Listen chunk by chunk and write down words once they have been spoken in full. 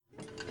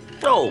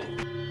No.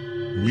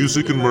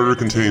 Music and Murder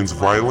contains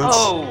violence,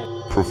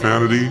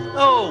 profanity,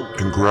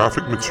 and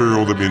graphic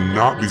material that may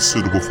not be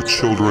suitable for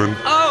children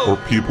or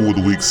people with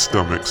weak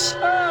stomachs.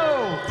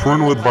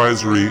 Parental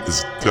advisory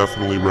is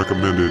definitely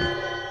recommended.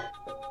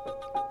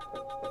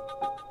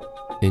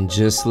 And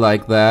just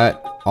like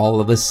that,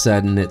 all of a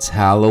sudden it's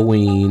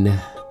Halloween.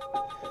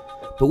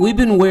 But we've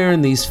been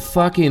wearing these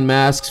fucking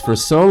masks for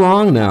so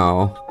long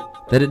now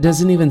that it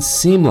doesn't even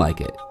seem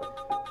like it.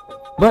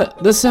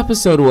 But this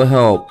episode will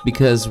help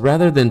because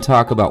rather than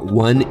talk about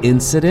one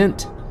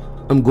incident,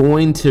 I'm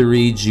going to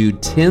read you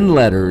 10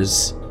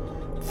 letters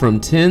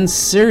from 10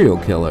 serial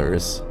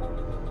killers.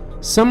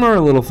 Some are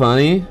a little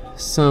funny,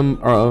 some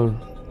are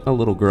a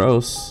little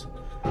gross.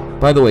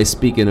 By the way,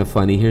 speaking of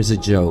funny, here's a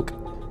joke.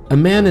 A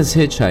man is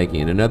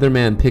hitchhiking, another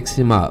man picks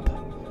him up.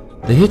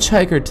 The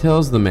hitchhiker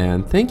tells the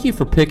man, "Thank you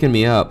for picking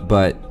me up,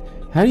 but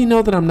how do you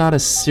know that I'm not a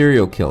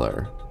serial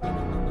killer?"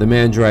 The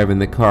man driving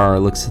the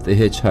car looks at the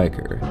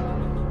hitchhiker.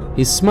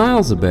 He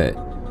smiles a bit.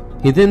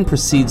 He then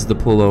proceeds to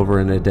pull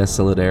over in a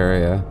desolate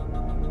area.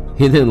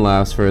 He then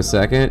laughs for a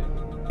second,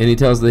 and he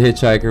tells the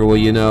hitchhiker, "Well,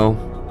 you know,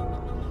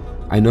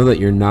 I know that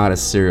you're not a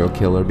serial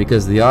killer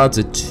because the odds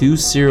of 2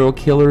 serial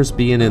killers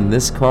being in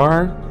this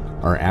car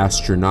are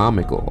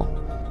astronomical."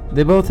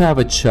 They both have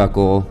a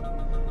chuckle.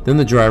 Then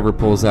the driver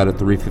pulls out a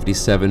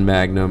 .357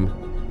 Magnum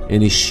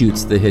and he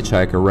shoots the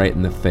hitchhiker right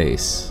in the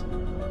face.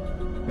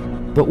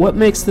 But what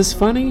makes this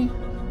funny?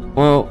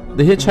 Well,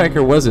 the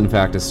hitchhiker was in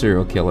fact a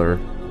serial killer.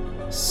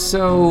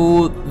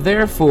 So,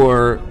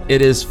 therefore,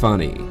 it is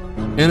funny.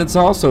 And it's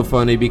also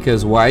funny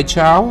because why,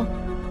 Chow?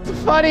 It's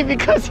funny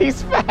because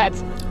he's fat.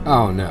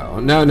 Oh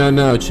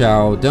no,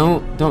 Chow.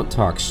 Don't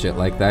talk shit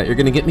like that. You're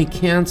gonna get me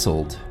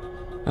canceled.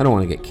 I don't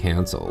want to get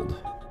canceled.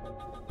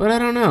 But I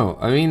don't know.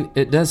 I mean,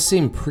 it does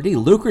seem pretty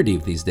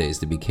lucrative these days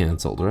to be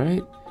canceled,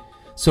 right?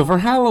 So for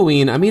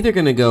Halloween, I'm either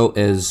going to go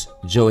as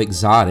Joe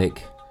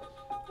Exotic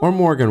or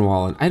Morgan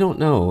Wallen. I don't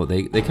know.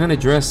 They kind of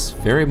dress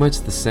very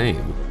much the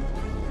same.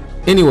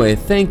 Anyway,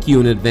 thank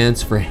you in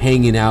advance for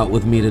hanging out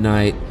with me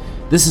tonight.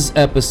 This is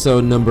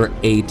episode number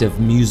 8 of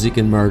Music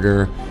and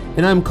Murder,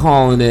 and I'm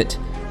calling it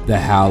the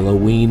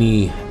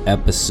Halloweeny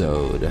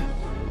episode.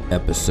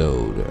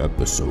 Episode.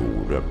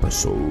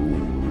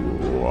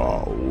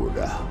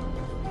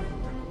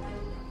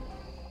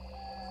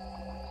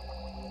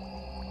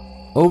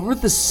 Over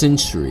the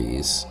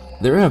centuries,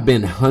 there have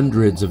been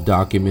hundreds of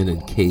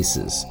documented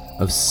cases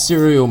of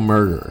serial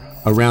murder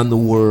around the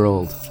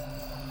world.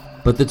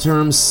 But the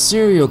term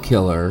serial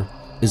killer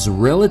is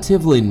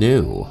relatively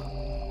new.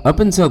 Up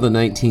until the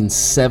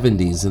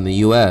 1970s in the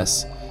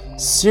US,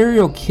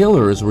 serial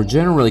killers were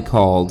generally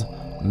called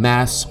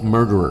mass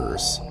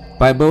murderers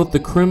by both the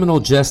criminal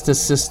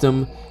justice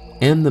system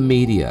and the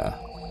media.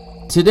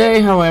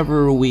 Today,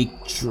 however, we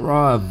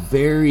draw a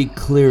very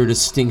clear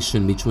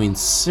distinction between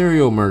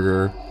serial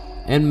murder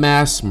and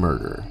mass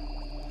murder.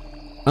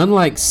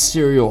 Unlike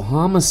serial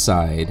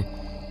homicide,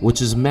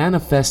 which is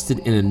manifested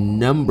in a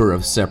number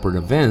of separate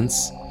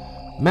events,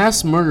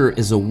 mass murder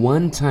is a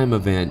one-time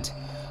event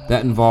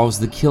that involves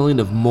the killing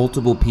of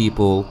multiple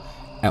people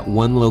at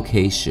one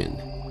location.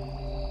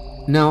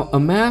 Now, a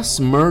mass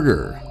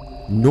murder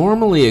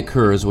normally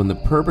occurs when the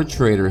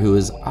perpetrator, who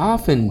is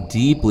often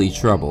deeply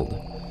troubled,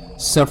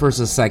 suffers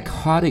a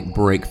psychotic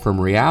break from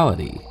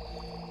reality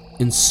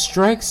and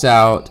strikes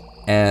out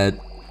at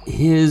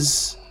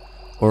his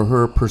or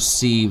her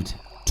perceived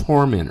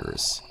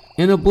tormentors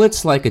in a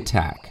blitz-like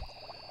attack.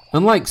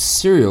 Unlike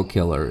serial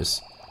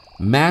killers,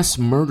 mass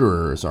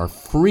murderers are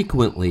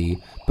frequently,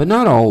 but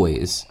not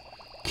always,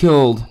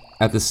 killed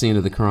at the scene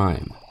of the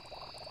crime.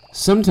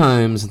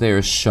 Sometimes they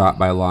are shot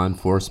by law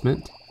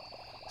enforcement.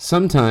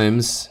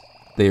 Sometimes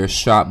they are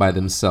shot by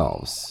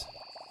themselves.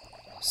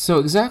 So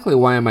exactly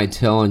why am I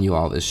telling you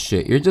all this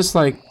shit? You're just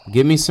like,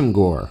 give me some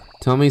gore.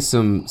 Tell me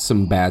some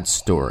bad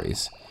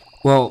stories.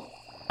 Well,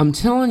 I'm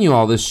telling you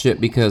all this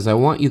shit because I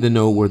want you to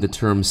know where the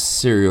term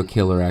serial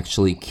killer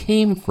actually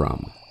came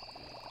from.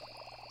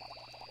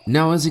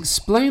 Now, as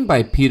explained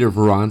by Peter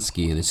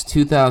Vronsky in his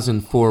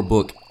 2004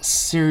 book,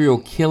 Serial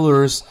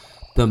Killers,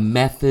 The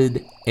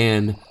Method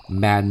and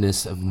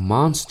Madness of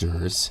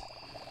Monsters,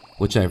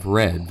 which I've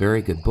read,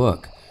 very good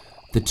book,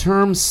 the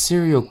term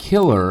serial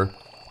killer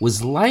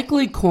was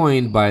likely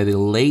coined by the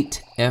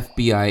late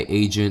FBI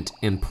agent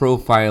and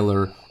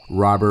profiler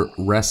Robert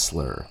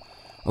Ressler.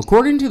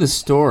 According to the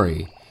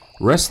story,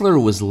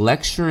 Ressler was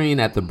lecturing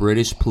at the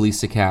British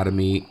Police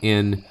Academy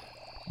in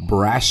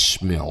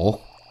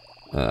Brashmill.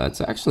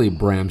 It's actually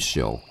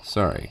Bramshill,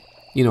 sorry.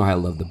 You know how I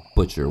love the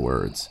butcher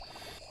words.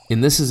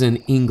 And this is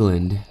in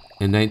England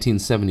in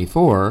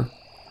 1974,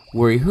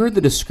 where he heard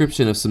the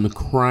description of some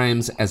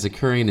crimes as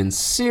occurring in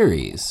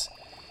series,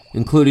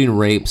 including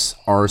rapes,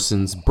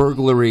 arsons,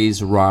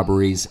 burglaries,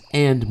 robberies,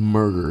 and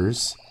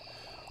murders.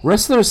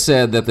 Ressler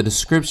said that the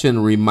description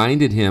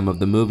reminded him of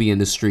the movie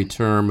industry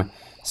term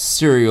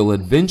serial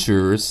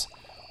adventures,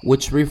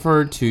 which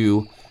referred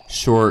to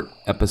short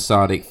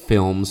episodic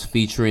films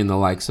featuring the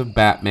likes of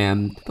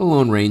Batman, The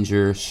Lone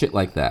Ranger, shit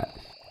like that.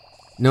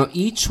 Now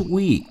each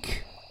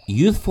week,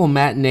 youthful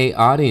matinee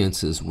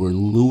audiences were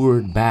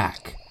lured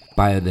back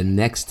by the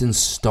next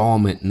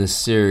installment in the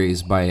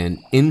series by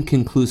an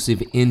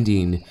inconclusive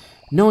ending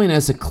known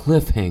as a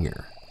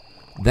cliffhanger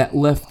that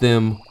left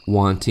them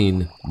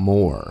wanting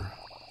more.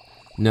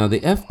 Now,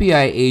 the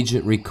FBI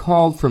agent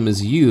recalled from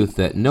his youth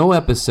that no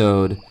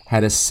episode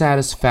had a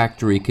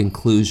satisfactory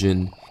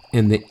conclusion,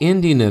 and the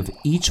ending of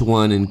each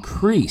one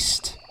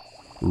increased,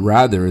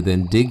 rather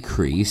than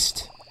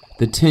decreased,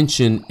 the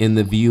tension in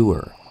the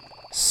viewer.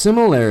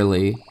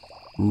 Similarly,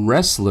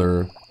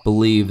 Ressler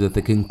believed that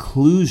the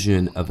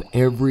conclusion of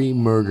every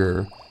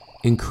murder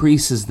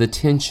increases the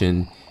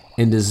tension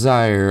and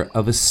desire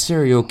of a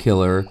serial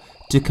killer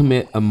to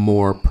commit a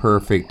more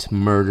perfect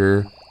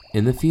murder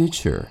in the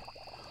future,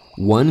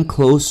 one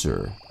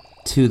closer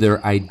to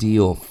their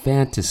ideal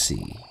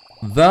fantasy.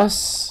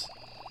 Thus,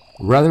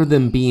 rather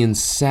than being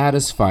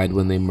satisfied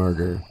when they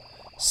murder,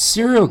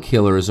 serial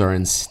killers are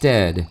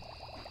instead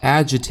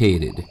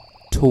agitated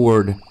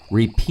toward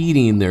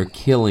repeating their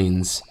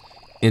killings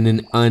in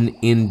an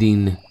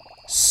unending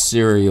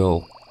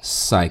serial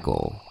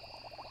cycle.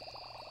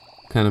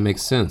 Kind of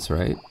makes sense,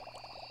 right?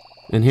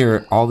 And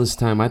here, all this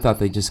time, I thought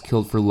they just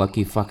killed for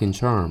Lucky fucking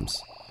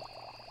Charms.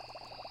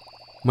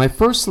 My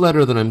first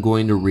letter that I'm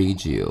going to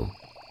read you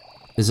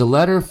is a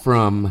letter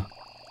from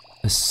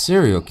a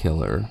serial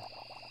killer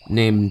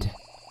named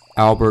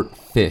Albert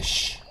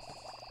Fish.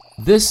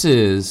 This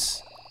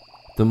is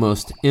the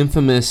most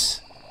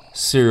infamous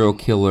serial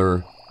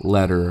killer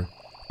letter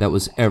that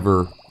was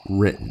ever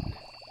written.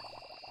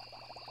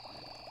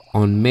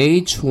 On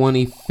May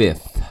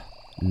 25th,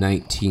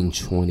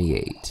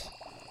 1928,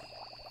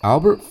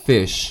 Albert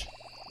Fish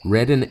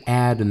read an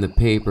ad in the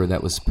paper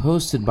that was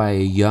posted by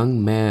a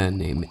young man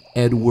named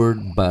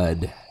Edward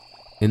Budd,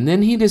 and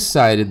then he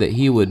decided that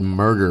he would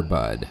murder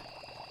Budd.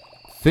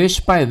 Fish,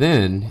 by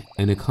then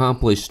an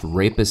accomplished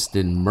rapist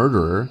and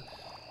murderer,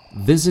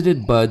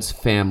 visited Budd's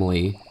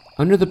family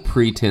under the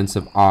pretense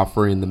of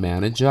offering the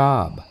man a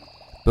job.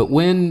 But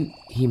when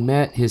he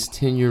met his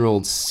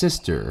 10-year-old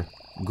sister,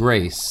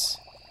 Grace,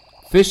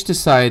 Fish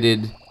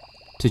decided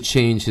to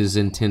change his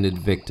intended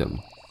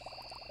victim.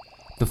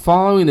 The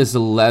following is a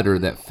letter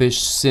that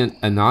Fish sent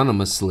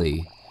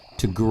anonymously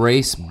to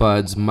Grace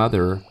Budd's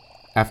mother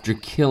after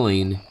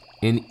killing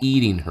and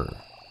eating her.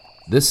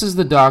 This is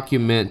the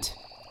document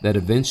that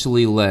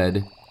eventually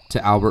led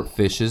to Albert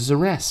Fish's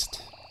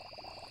arrest.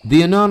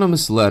 The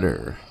anonymous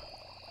letter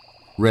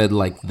read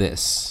like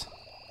this.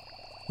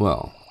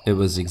 Well, it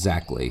was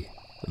exactly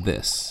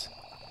this.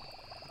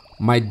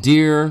 My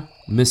dear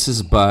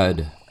Mrs.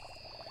 Budd,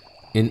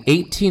 in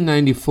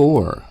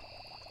 1894,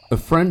 a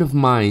friend of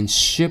mine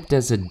shipped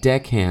as a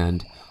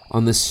deckhand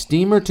on the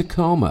steamer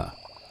Tacoma,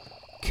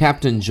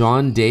 Captain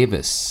John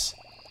Davis.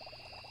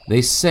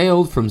 They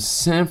sailed from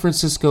San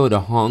Francisco to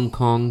Hong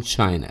Kong,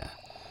 China.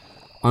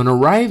 On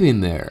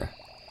arriving there,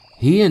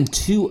 he and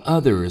 2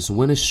 others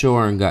went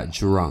ashore and got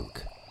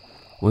drunk.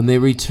 When they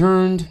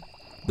returned,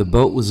 the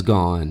boat was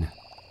gone.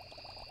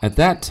 At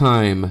that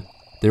time,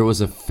 there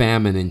was a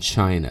famine in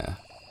China.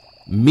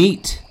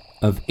 Meat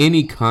of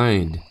any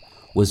kind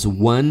was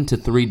 $1 to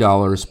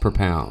 $3 per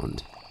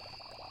pound.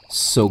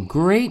 So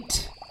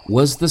great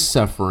was the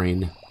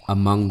suffering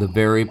among the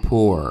very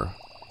poor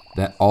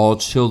that all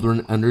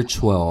children under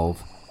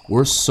 12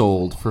 were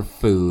sold for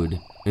food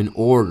in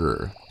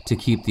order to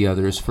keep the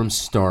others from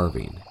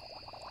starving.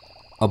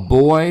 A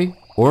boy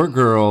or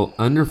girl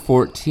under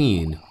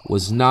 14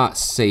 was not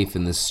safe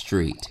in the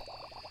street.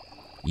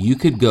 You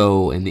could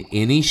go into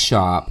any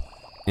shop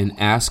and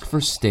ask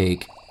for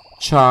steak,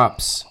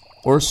 chops,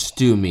 or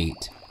stew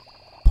meat.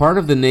 Part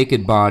of the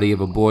naked body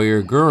of a boy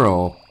or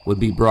girl would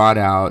be brought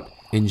out,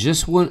 and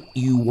just what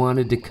you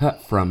wanted to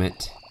cut from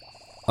it,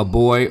 a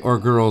boy or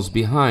girl's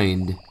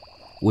behind,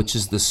 which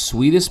is the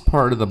sweetest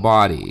part of the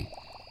body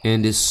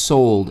and is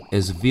sold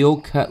as veal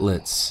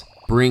cutlets,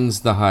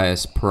 brings the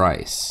highest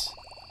price.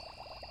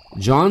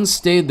 John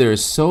stayed there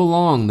so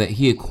long that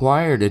he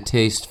acquired a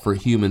taste for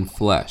human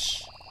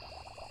flesh.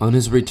 On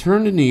his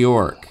return to New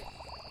York,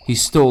 he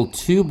stole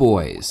 2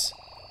 boys,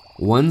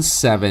 one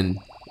 7,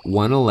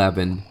 one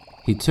 11.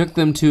 He took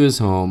them to his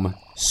home,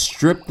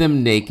 stripped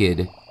them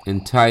naked,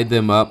 and tied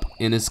them up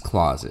in his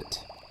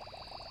closet,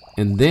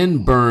 and then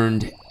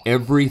burned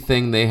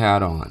everything they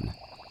had on.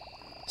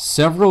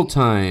 Several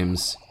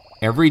times,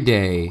 every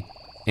day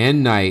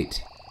and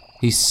night,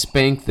 he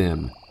spanked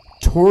them,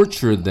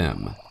 tortured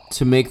them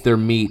to make their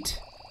meat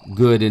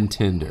good and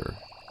tender.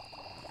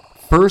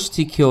 First,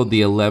 he killed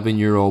the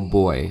 11-year-old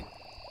boy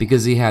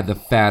because he had the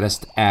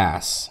fattest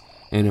ass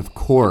and, of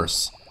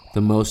course,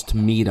 the most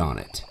meat on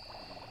it.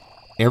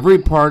 Every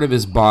part of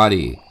his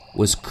body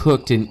was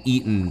cooked and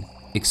eaten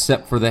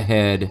except for the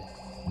head,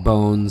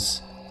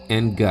 bones,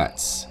 and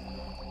guts.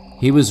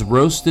 He was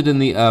roasted in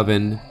the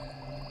oven,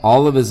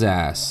 all of his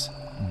ass,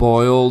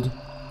 boiled,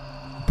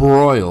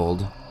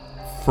 broiled,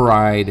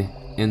 fried,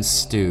 and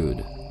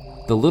stewed.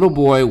 The little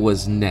boy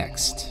was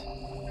next,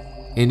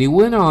 and he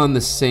went on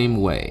the same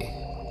way.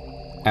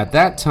 At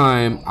that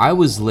time, I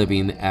was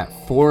living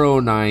at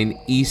 409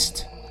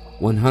 East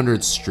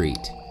 100th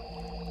Street.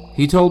 He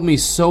He told me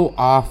so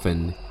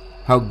often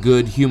how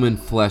good human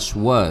flesh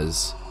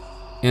was,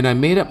 and I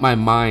made up my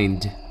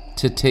mind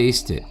to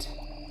taste it.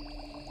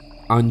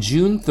 On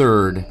June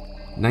 3rd,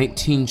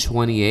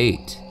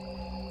 1928,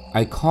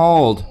 I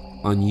called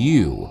on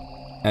you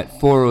at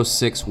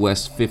 406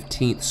 West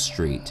 15th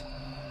Street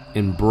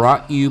and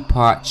brought you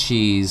pot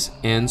cheese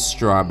and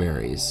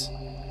strawberries.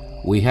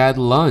 We had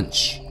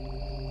lunch.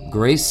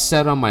 Grace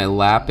sat on my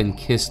lap and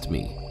kissed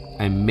me.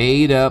 I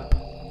made up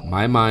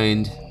my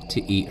mind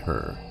to eat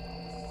her.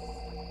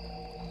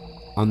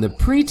 On the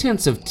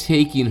pretense of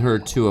taking her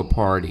to a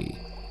party,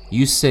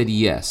 you said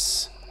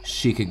yes,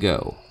 she could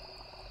go.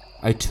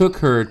 I took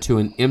her to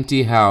an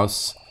empty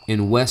house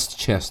in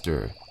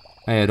Westchester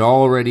I had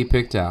already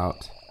picked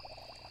out.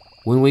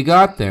 When we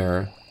got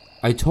there,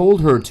 I told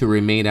her to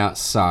remain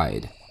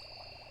outside.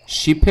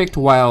 She picked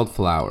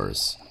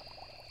wildflowers.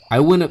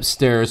 I went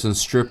upstairs and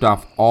stripped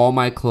off all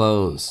my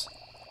clothes.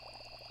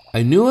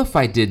 I knew if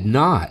I did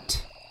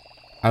not,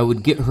 I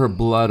would get her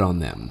blood on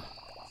them.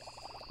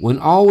 When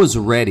all was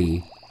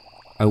ready,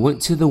 I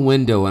went to the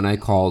window and I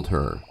called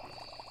her.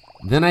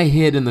 Then I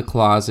hid in the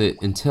closet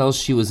until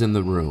she was in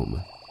the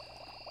room.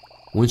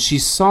 When she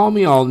saw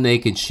me all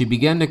naked, she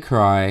began to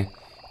cry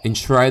and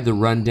tried to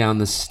run down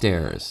the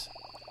stairs.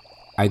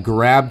 I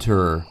grabbed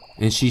her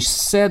and she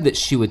said that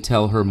she would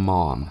tell her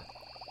mom.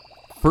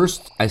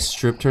 First, I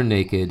stripped her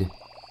naked.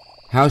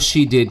 How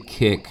she did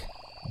kick,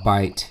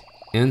 bite,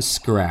 and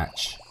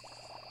scratch.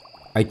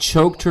 I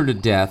choked her to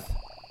death,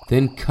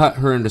 then cut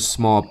her into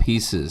small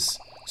pieces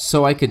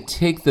so I could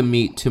take the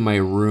meat to my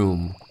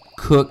room,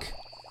 cook,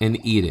 and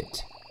eat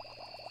it.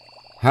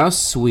 How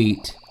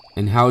sweet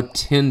and how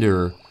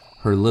tender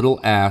her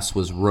little ass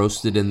was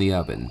roasted in the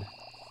oven.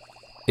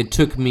 It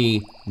took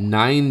me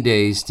 9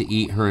 days to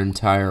eat her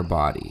entire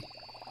body.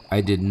 I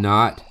did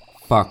not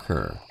fuck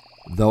her,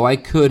 though I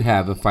could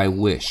have if I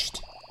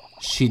wished.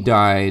 She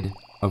died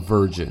a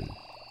virgin.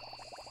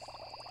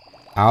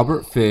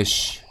 Albert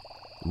Fish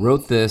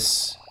wrote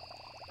this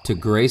to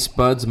Grace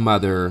Budd's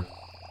mother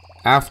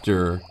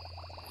after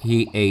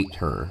he ate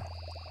her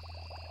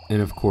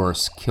and, of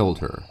course, killed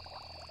her.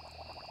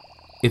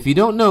 If you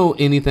don't know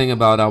anything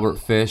about Albert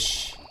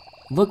Fish,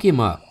 look him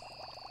up.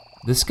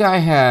 This guy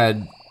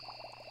had...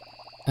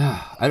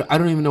 I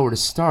don't even know where to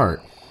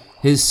start.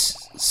 His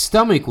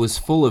stomach was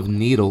full of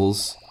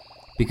needles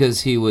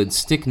because he would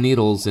stick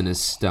needles in his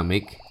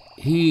stomach.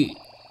 He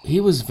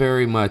was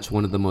very much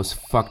one of the most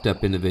fucked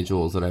up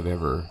individuals that I've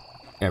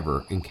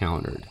ever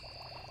encountered.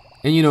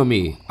 And you know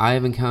me, I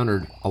have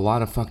encountered a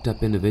lot of fucked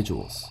up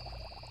individuals.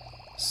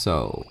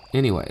 So,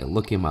 anyway,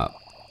 look him up.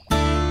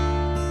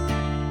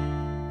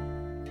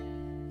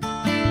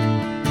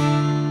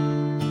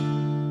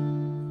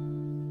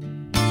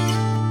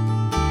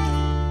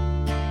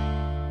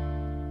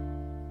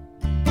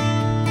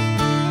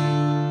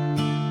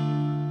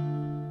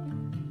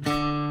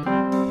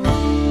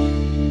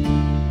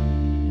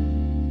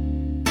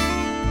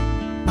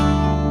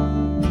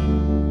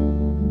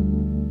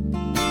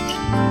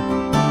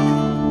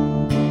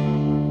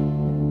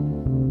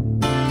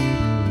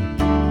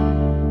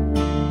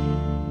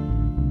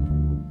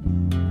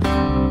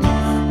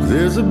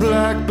 There's a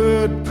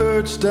blackbird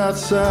perched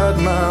outside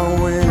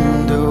my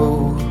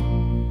window.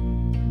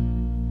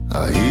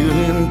 I hear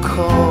him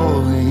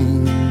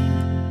calling,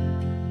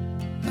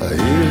 I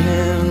hear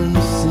him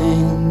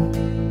sing.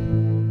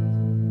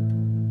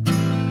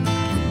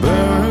 He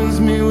burns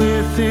me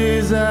with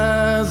his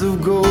eyes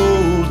of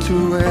gold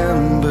to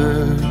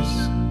embers.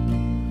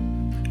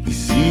 He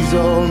sees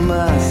all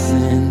my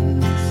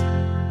sins,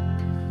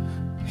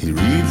 he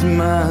reads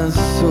my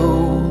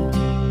soul.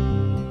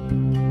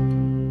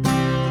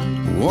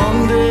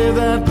 One day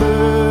that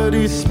bird,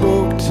 he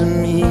spoke to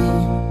me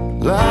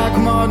like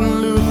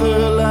Martin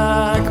Luther,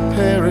 like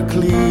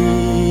Pericles.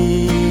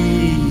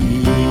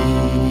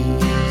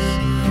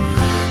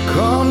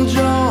 Come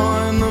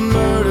join the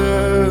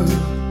murder,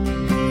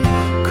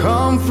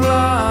 come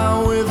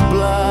fly with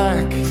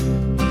black.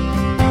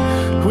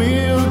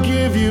 We'll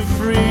give you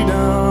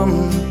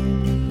freedom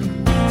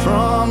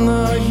from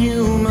the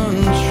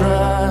human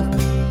trap.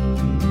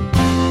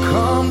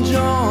 Come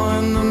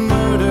join the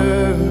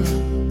murder,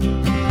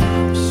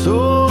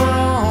 soar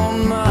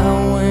on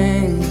my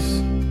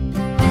wings.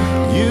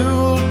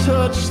 You'll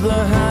touch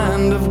the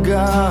hand of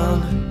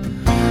God.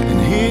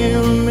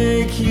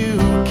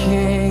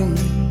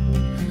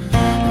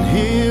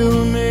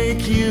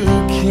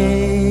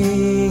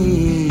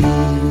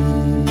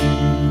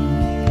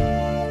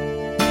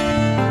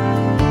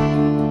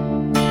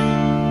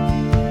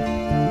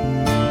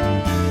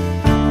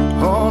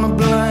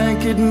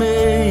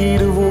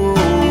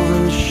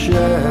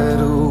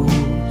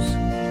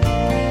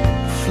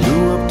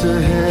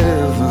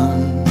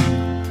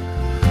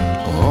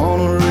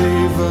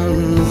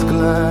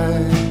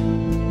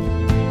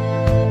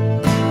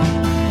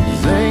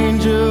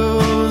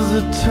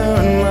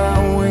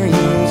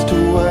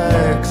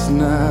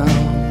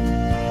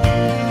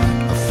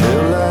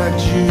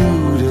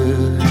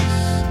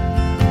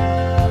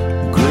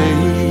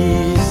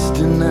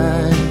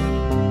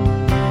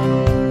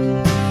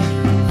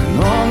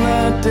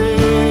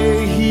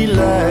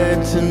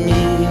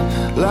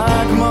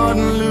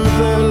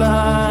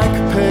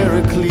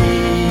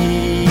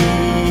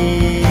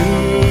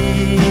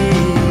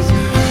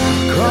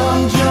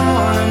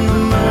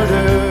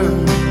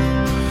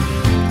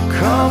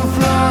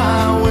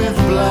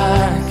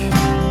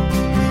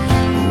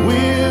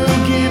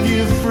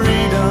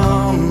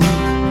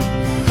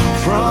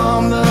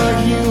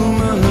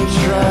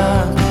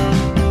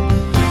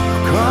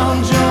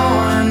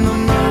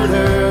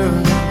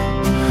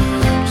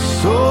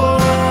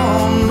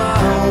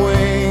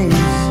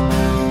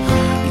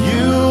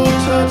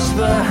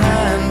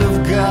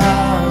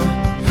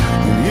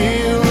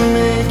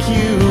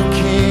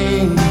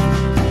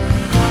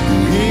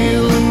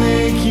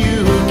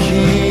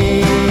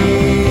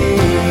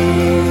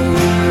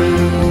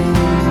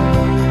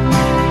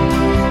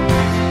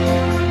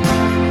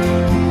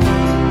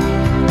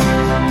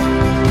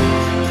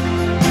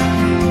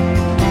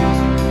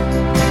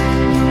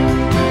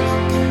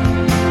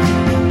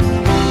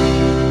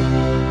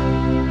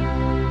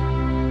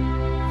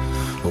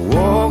 I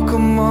walk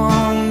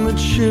among the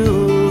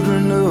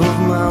children of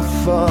my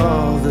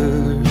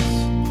fathers,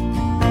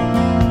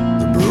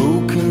 the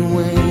broken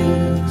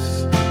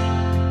wings,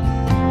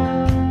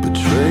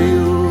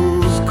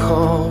 betrayal's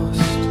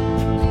cost.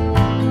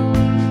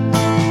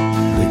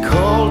 They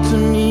call to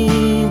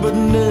me but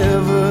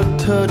never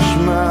touch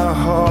my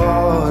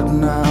heart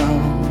now.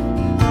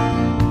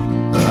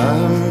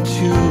 I'm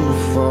too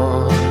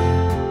far,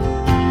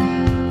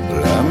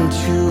 but I'm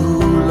too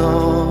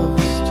lost.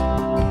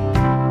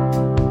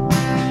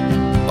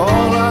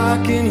 All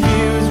I can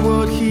hear is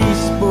what he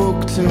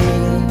spoke to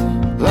me,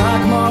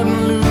 like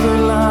Martin Luther,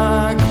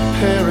 like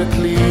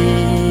Pericles.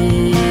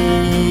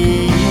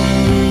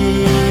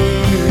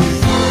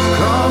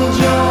 Come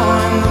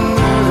join the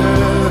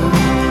murder,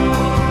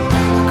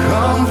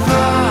 come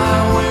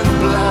fly with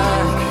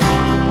black.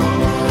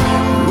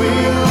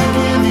 We'll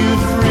give you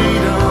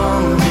freedom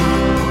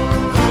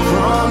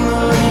from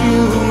the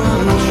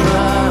human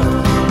trap.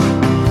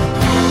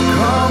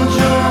 Come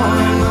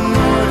join the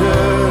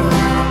murder,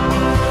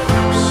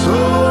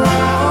 soar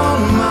on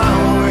my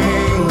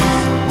wings.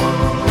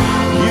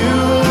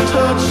 You'll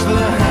touch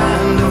the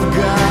hand of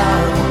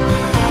God,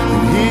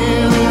 and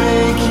He'll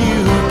make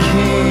you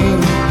king.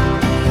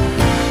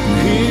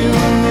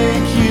 He'll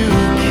make you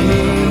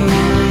king.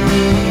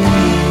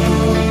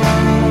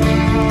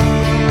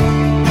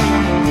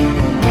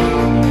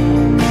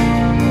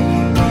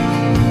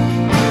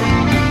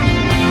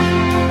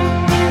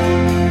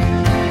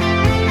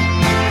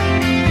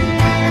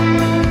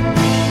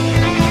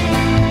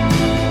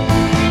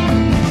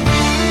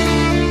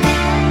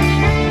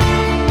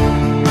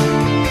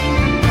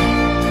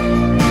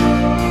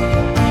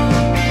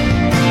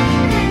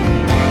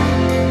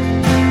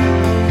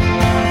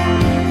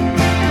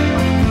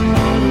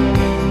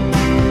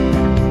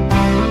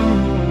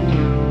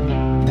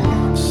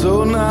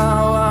 So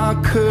now I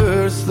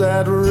curse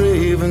that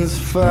raven's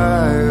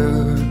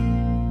fire.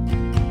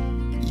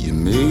 You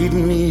made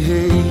me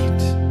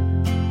hate,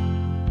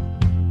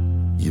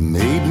 you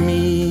made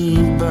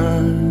me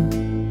burn.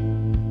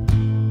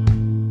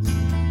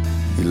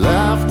 He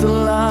laughed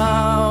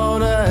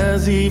aloud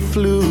as he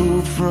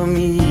flew from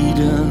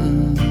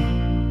Eden.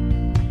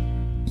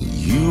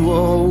 You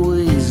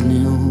always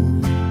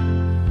knew,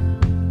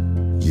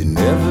 you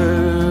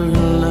never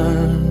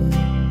learned.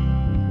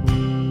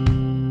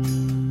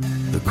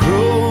 The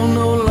crow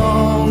no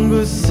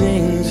longer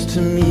sings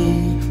to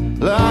me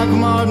like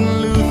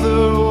Martin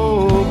Luther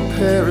or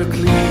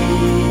Pericles.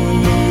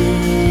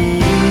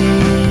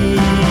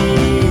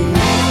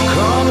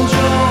 Come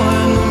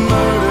join the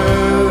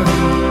murder,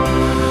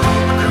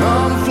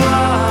 come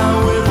fly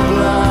with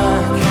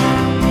black.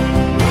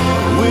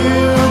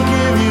 We'll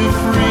give you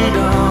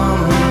freedom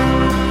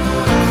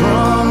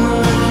from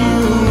the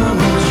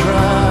human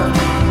trap.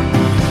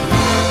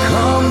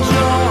 Come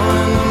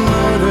join the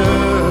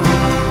murder,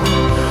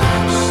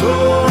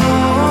 soar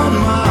on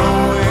my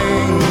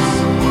wings.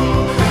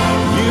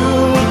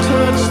 You'll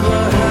touch the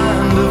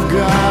hand of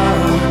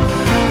God,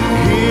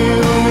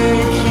 He'll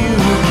make you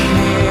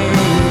king.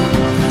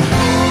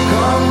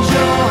 Come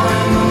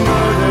join the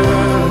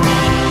murder,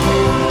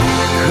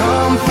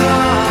 come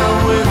fly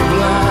with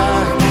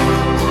black.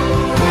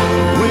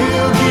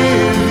 We'll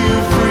give you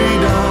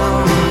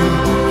freedom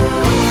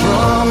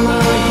from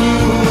the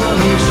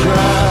human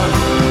trap.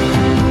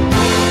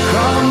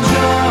 Come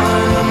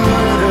join the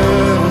murder,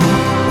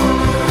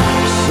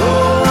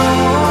 soar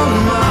on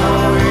my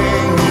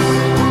wings.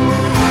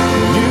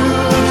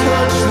 You'll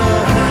touch the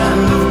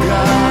hand of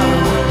God,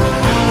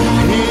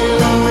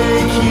 He'll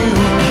make you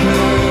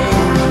king.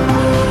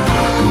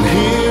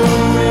 He'll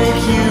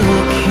make you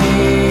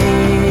king.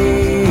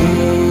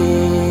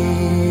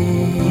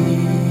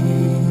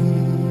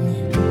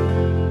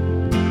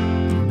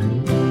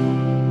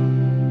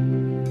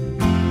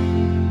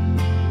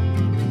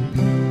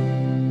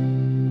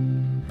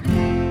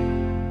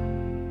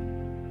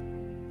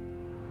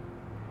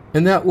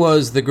 And that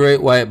was The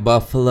Great White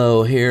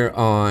Buffalo here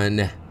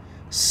on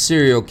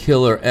Serial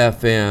Killer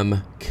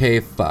FM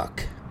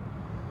K-Fuck.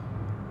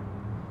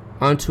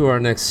 On to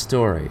our next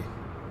story.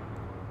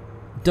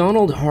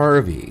 Donald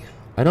Harvey.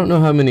 I don't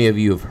know how many of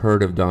you have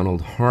heard of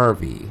Donald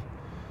Harvey.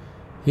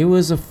 He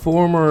was a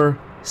former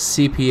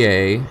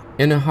CPA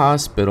in a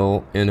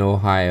hospital in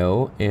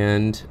Ohio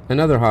and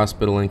another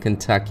hospital in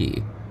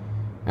Kentucky.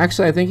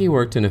 Actually, I think he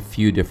worked in a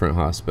few different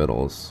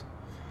hospitals.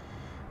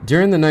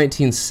 During the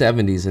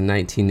 1970s and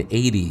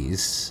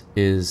 1980s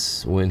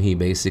is when he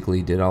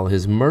basically did all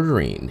his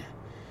murdering.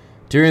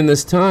 During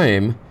this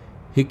time,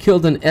 he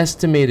killed an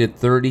estimated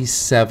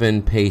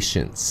 37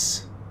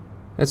 patients.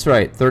 That's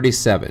right,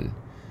 37.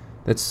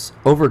 That's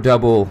over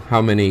double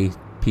how many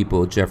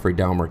people Jeffrey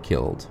Dahmer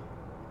killed.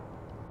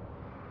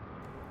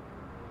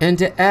 And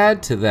to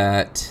add to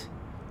that,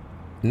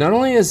 not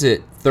only is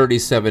it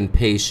 37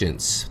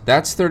 patients,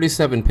 that's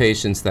 37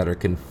 patients that are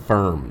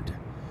confirmed.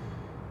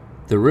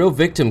 The real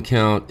victim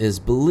count is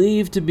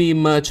believed to be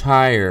much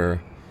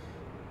higher,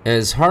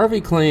 as Harvey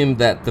claimed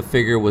that the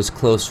figure was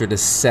closer to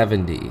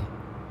 70.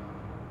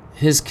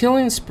 His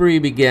killing spree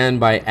began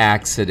by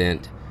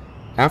accident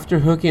after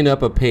hooking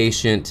up a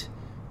patient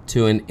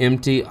to an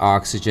empty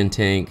oxygen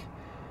tank,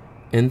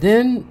 and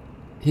then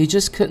he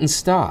just couldn't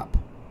stop.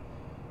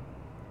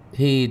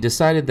 He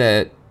decided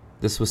that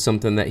this was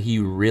something that he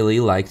really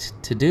liked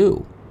to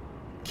do: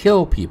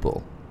 kill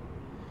people.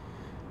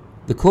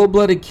 The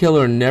cold-blooded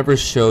killer never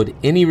showed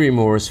any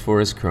remorse for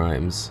his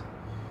crimes.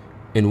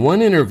 In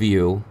one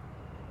interview,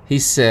 he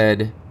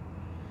said,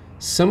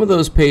 "Some of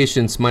those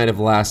patients might have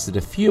lasted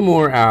a few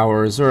more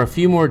hours or a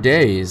few more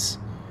days,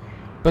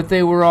 but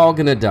they were all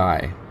gonna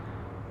die.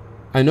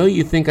 I know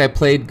you think I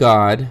played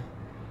God,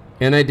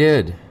 and I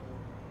did."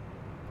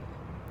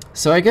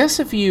 So I guess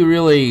if you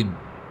really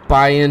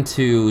buy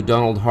into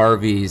Donald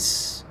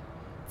Harvey's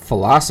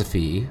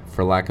philosophy,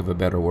 for lack of a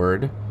better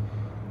word,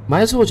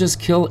 might as well just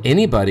kill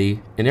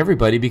anybody and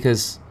everybody,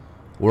 because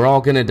we're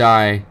all gonna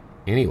die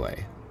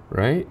anyway,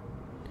 right?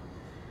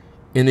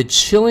 In a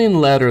chilling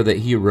letter that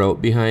he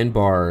wrote behind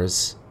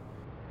bars,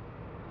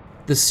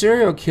 the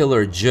serial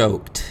killer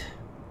joked,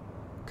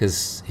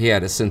 because he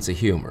had a sense of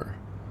humor.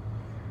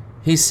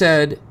 He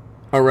said,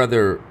 or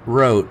rather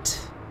wrote,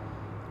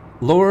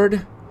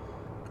 "Lord,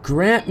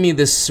 grant me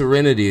the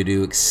serenity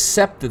to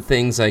accept the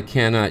things I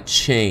cannot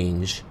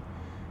change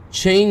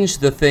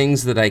the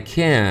things that I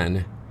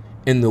can,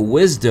 and the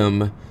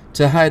wisdom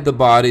to hide the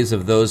bodies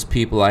of those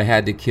people I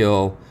had to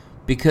kill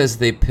because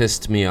they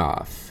pissed me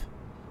off."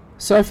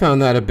 So I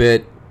found that a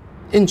bit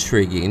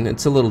intriguing.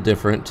 It's a little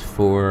different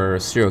for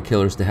serial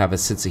killers to have a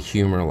sense of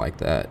humor like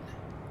that.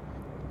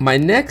 My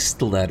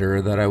next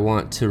letter that I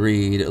want to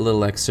read a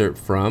little excerpt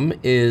from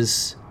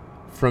is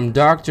from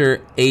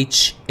Dr.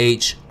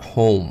 H.H.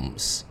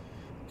 Holmes.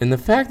 And the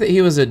fact that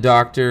he was a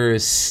doctor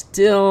is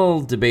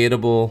still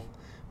debatable,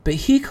 but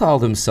he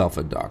called himself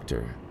a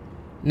doctor.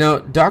 Now,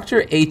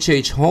 Dr.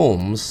 H.H.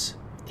 Holmes,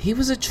 he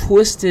was a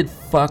twisted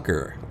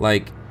fucker,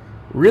 like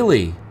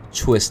really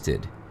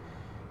twisted.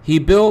 He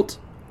built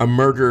a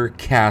murder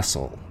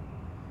castle.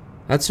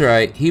 That's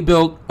right, he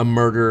built a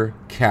murder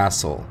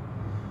castle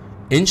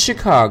in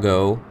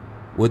Chicago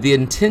with the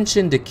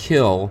intention to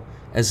kill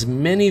as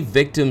many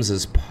victims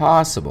as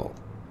possible.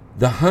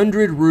 The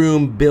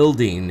 100-room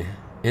building,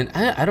 and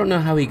I don't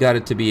know how he got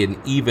it to be an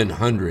even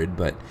 100,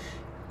 but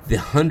the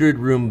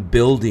 100-room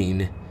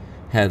building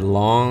had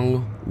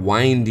long,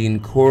 winding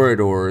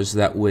corridors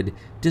that would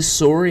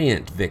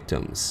disorient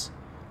victims,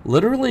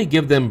 literally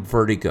give them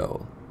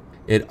vertigo.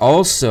 It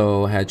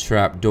also had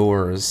trap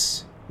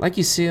doors, like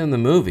you see in the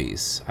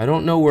movies. I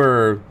don't know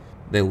where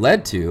they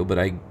led to, but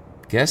I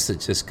guess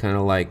it just kind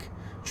of like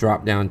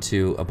dropped down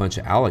to a bunch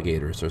of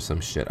alligators or some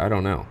shit. I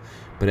don't know.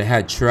 But it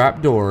had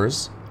trap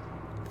doors,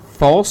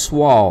 false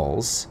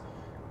walls,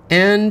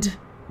 and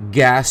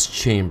gas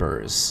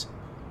chambers.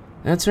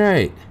 That's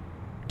right.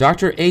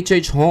 Dr.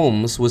 H.H.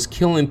 Holmes was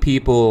killing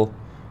people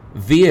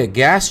via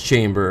gas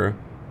chamber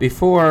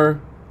before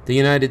the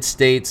United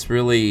States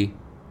really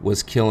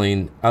was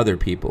killing other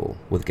people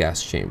with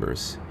gas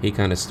chambers. He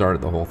kind of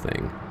started the whole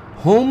thing.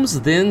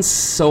 Holmes then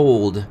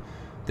sold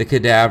the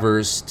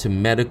cadavers to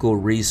medical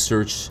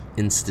research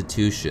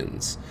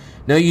institutions.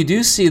 Now, you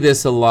do see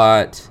this a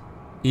lot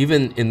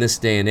even in this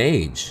day and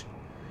age.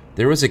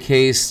 There was a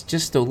case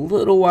just a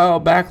little while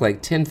back,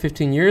 like 10,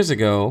 15 years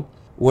ago,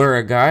 where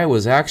a guy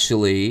was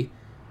actually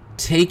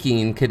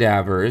taking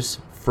cadavers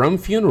from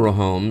funeral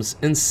homes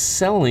and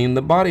selling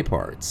the body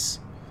parts.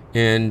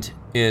 And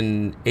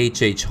in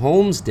H.H.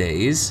 Holmes'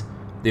 days,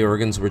 the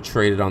organs were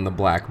traded on the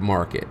black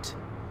market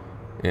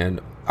and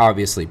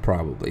obviously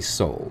probably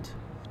sold.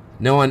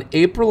 Now, on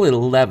April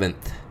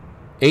 11th,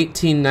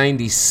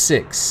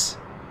 1896,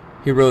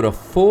 he wrote a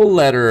full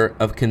letter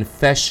of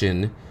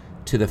confession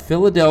to the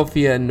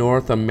Philadelphia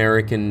North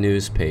American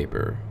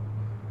newspaper.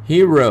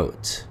 He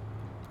wrote,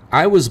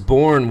 "I was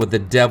born with the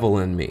devil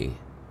in me.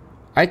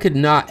 I could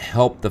not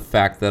help the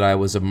fact that I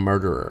was a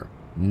murderer,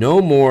 no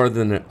more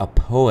than a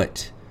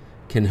poet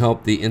can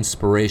help the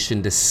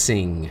inspiration to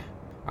sing.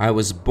 I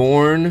was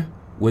born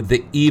with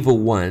the evil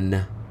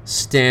one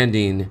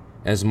standing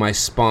as my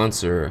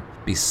sponsor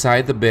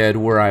beside the bed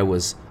where I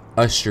was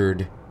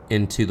ushered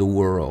into the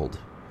world,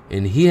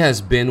 and he has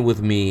been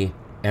with me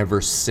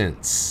ever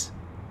since."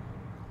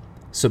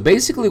 So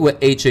basically what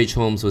H.H.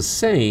 Holmes was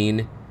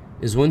saying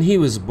is when he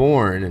was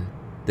born,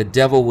 the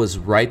devil was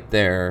right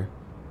there,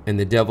 and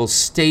the devil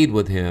stayed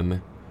with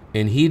him,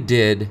 and he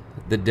did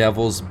the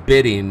devil's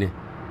bidding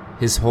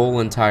his whole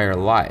entire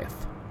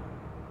life.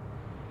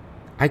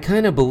 I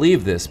kind of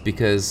believe this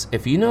because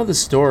if you know the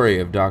story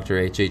of Dr.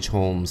 H.H.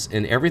 Holmes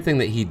and everything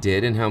that he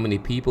did and how many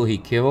people he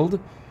killed,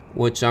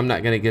 which I'm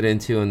not going to get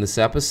into in this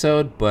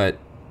episode, but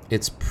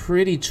it's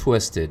pretty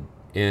twisted,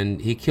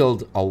 and he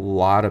killed a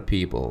lot of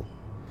people.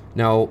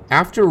 Now,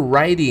 after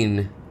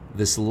writing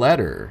this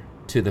letter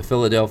to the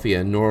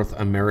Philadelphia North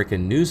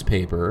American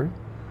newspaper,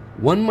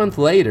 1 month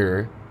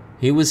later,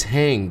 he was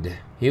hanged.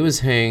 He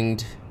was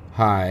hanged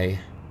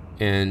high,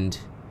 and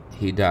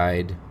he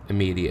died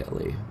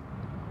immediately.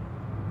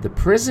 The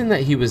prison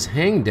that he was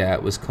hanged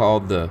at was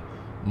called the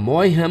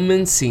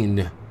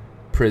Moyamensing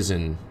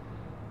prison.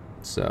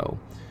 So,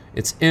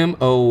 It's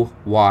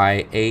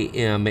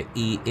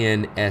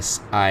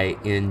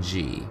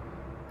Moyamensing.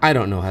 I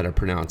don't know how to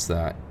pronounce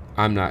that.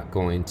 I'm not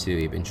going to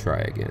even try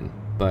again.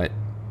 But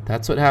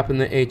that's what happened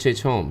to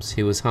H.H. Holmes.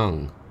 He was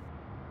hung.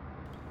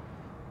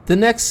 The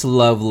next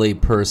lovely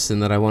person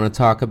that I want to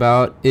talk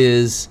about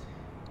is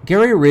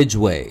Gary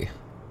Ridgway,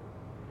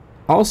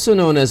 also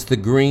known as the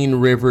Green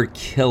River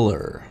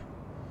Killer.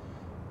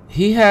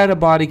 He had a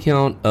body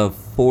count of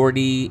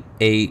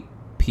 48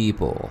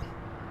 people.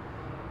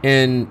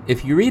 And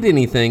if you read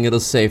anything, it'll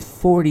say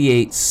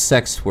 48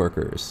 sex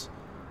workers.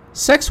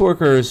 Sex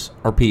workers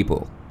are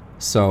people.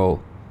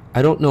 So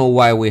I don't know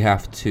why we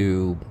have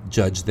to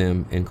judge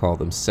them and call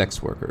them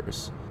sex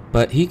workers.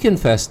 But he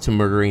confessed to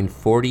murdering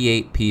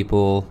 48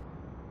 people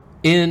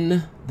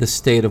in the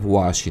state of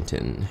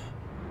Washington.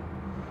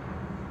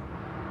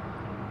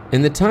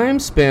 And the time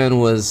span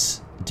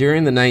was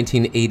during the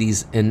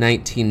 1980s and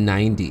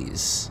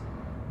 1990s.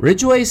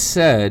 Ridgway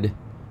said,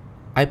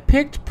 "I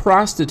picked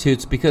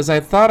prostitutes because I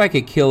thought I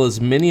could kill as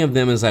many of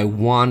them as I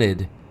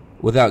wanted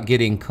without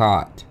getting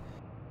caught."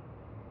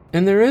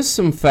 And there is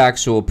some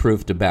factual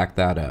proof to back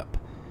that up.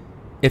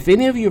 If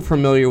any of you are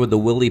familiar with the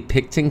Willie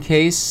Picton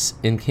case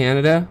in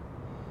Canada,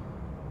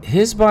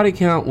 his body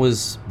count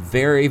was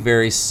very,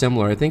 very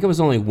similar. I think it was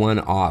only one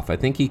off. I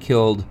think he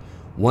killed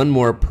one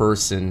more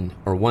person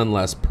or one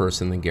less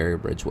person than Gary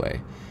Ridgway.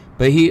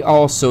 But he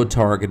also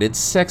targeted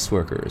sex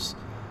workers.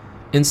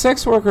 And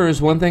sex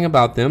workers, one thing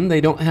about them,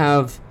 they don't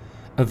have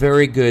a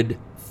very good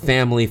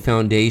family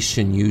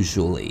foundation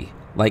usually,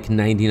 like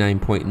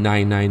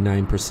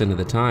 99.999% of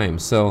the time.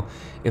 So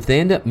if they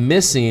end up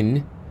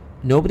missing,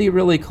 nobody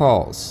really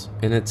calls,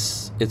 and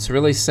it's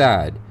really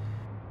sad.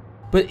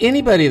 But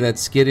anybody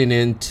that's getting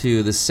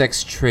into the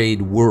sex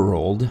trade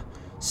world,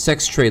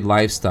 sex trade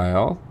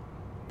lifestyle,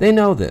 they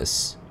know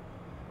this.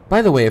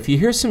 By the way, if you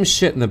hear some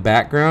shit in the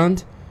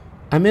background,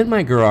 I'm in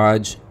my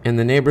garage and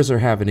the neighbors are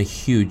having a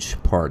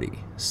huge party.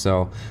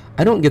 So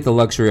I don't get the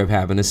luxury of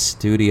having a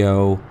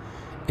studio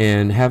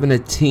and having a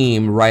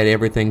team write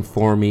everything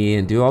for me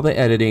and do all the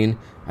editing.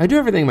 I do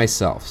everything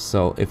myself.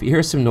 So if you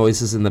hear some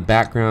noises in the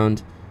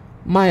background,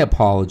 my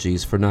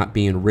apologies for not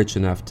being rich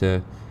enough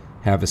to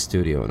have a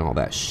studio and all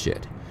that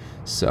shit.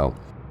 So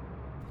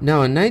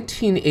now in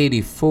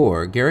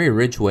 1984, Gary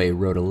Ridgway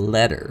wrote a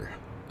letter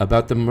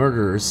about the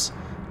murders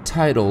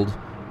titled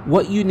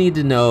 "What You Need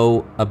to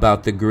Know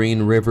About the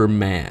Green River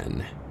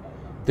Man."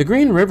 The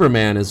Green River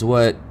Man is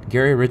what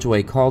Gary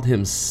Ridgway called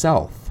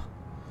himself,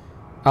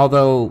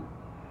 although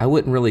I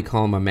wouldn't really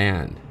call him a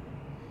man.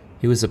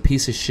 He was a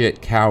piece of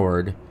shit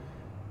coward,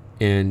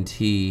 and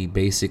he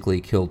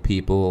basically killed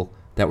people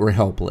that were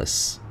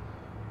helpless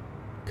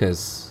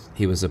because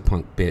he was a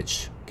punk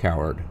bitch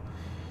coward.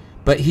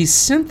 But he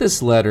sent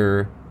this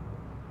letter,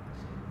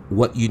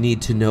 "What You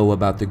Need to Know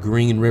About the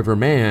Green River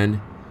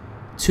Man,"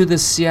 to the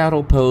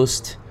Seattle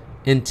Post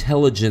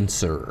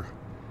Intelligencer.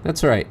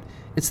 That's right.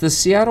 It's the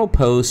Seattle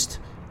Post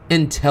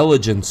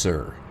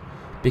Intelligencer,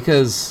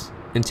 because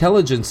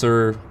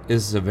Intelligencer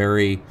is a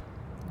very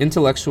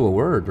intellectual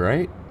word,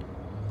 right?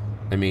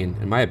 I mean,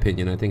 in my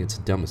opinion, I think it's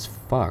dumb as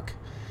fuck.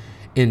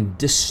 In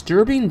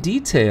disturbing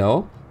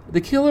detail,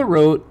 the killer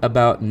wrote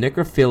about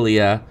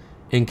necrophilia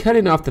and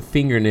cutting off the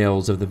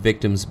fingernails of the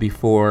victims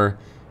before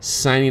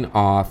signing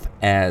off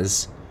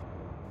as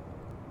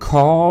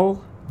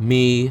 "Call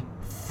me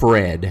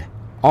Fred."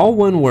 All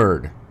one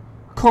word.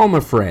 Call me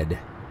Fred.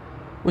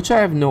 Which I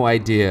have no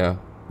idea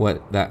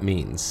what that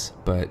means,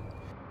 but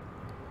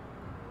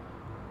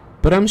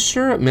I'm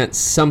sure it meant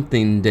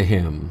something to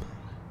him.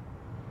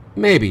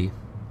 Maybe,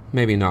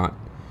 maybe not.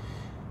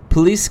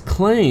 Police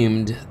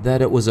claimed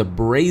that it was a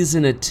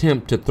brazen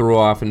attempt to throw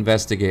off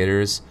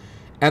investigators.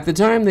 At the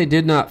time, they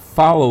did not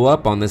follow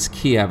up on this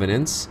key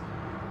evidence.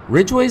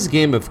 Ridgway's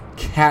game of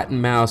cat and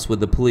mouse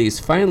with the police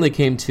finally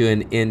came to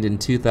an end in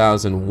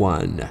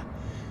 2001,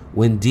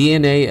 when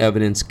DNA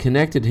evidence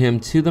connected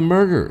him to the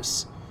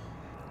murders,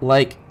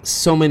 like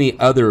so many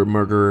other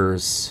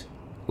murderers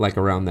like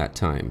around that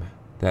time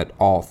that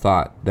all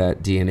thought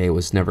that DNA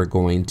was never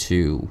going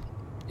to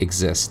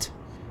exist.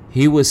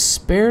 He was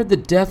spared the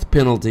death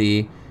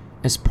penalty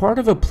as part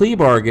of a plea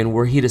bargain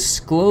where he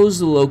disclosed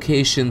the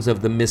locations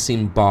of the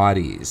missing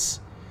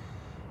bodies.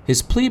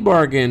 His plea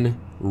bargain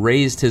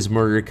raised his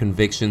murder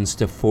convictions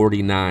to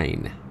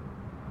 49,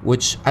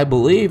 which I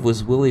believe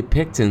was Willie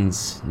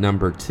Picton's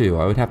number 2.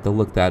 I would have to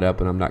look that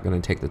up, and I'm not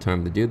going to take the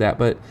time to do that,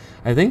 but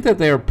I think that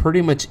they are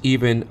pretty much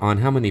even on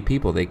how many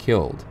people they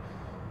killed.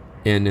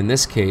 And in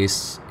this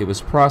case, it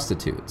was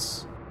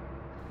prostitutes.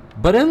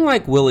 But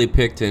unlike Willie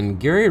Picton,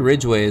 Gary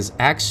Ridgway is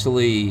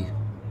actually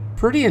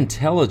pretty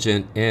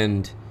intelligent,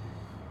 and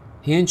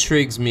he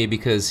intrigues me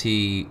because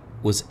he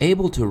was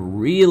able to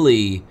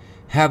really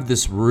have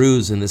this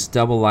ruse and this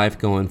double life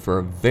going for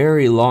a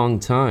very long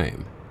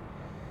time.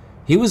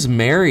 He was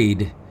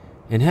married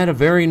and had a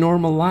very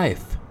normal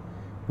life.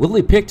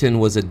 Willie Picton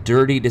was a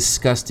dirty,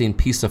 disgusting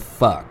piece of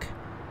fuck.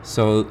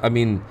 So, I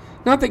mean,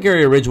 not that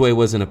Gary Ridgway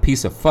wasn't a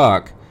piece of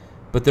fuck,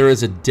 but there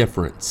is a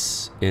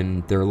difference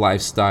in their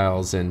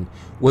lifestyles and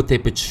what they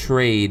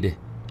portrayed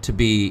to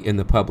be in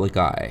the public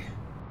eye.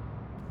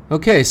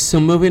 Okay, so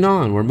moving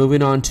on. We're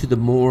moving on to the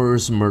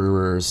Moors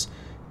murderers,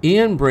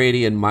 Ian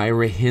Brady and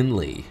Myra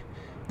Hindley.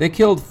 They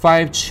killed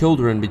 5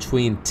 children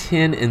between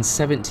 10 and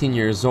 17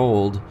 years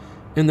old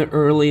in the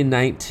early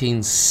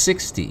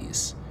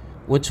 1960s,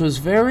 which was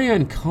very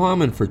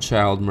uncommon for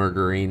child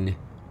murdering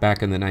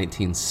back in the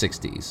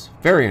 1960s.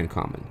 Very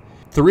uncommon.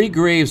 3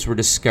 graves were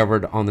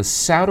discovered on the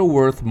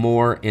Saddleworth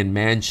Moor in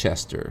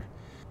Manchester.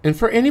 And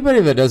for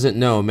anybody that doesn't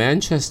know,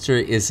 Manchester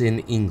is in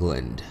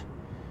England.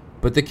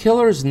 But the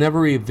killers never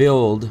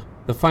revealed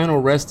the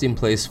final resting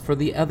place for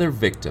the other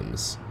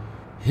victims.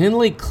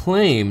 Hindley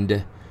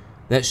claimed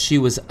that she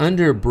was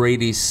under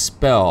Brady's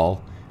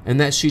spell and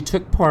that she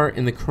took part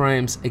in the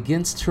crimes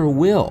against her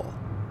will.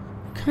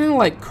 Kind of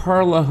like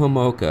Karla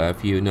Homolka,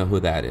 if you know who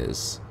that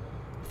is,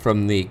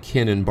 from the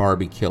Ken and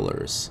Barbie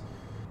killers.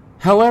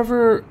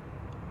 However,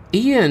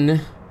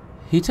 Ian,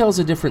 he tells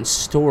a different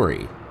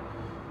story.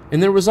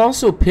 And there was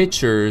also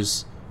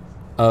pictures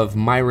of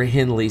Myra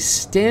Hindley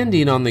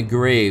standing on the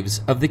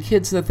graves of the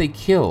kids that they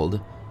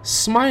killed,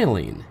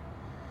 smiling,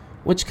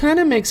 which kind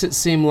of makes it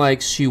seem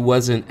like she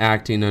wasn't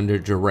acting under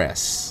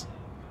duress.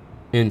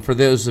 And for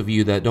those of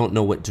you that don't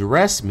know what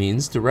duress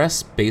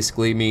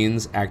basically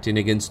means acting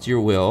against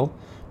your will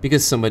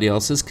because somebody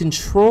else is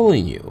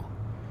controlling you.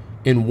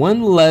 In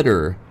one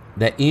letter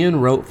that Ian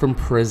wrote from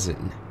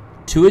prison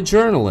to a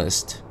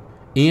journalist,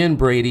 Ian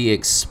Brady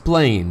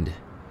explained,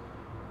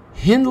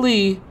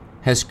 Hindley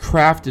has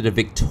crafted a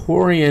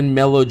Victorian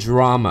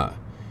melodrama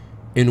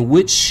in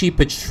which she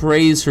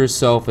portrays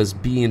herself as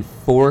being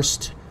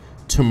forced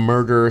to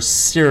murder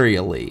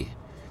serially.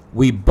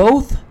 We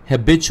both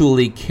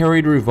habitually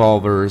carried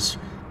revolvers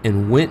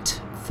and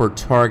went for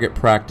target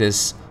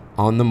practice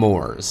on the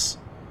moors.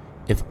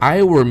 If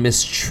I were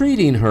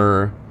mistreating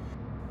her,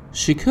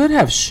 she could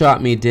have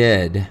shot me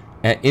dead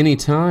at any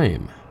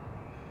time.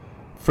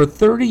 For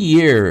 30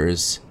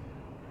 years,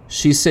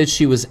 she said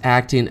she was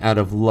acting out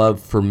of love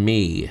for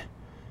me.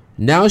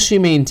 Now she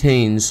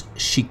maintains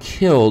she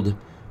killed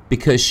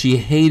because she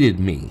hated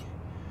me.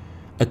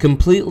 A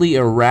completely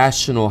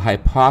irrational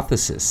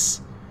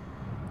hypothesis.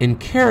 In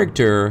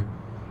character,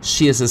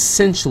 she is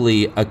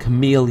essentially a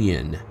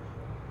chameleon,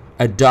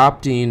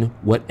 adopting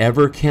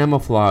whatever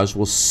camouflage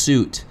will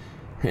suit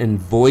and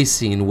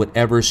voicing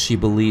whatever she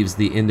believes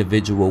the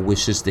individual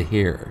wishes to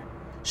hear.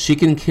 She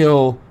can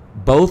kill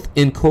both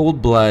in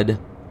cold blood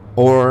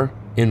or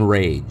in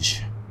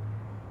rage.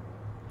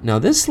 Now,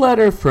 this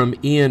letter from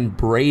Ian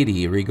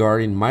Brady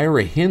regarding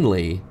Myra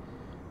Hindley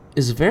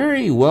is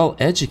very well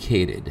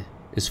educated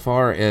as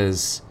far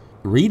as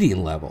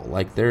reading level.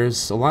 Like,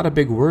 there's a lot of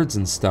big words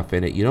and stuff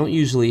in it. You don't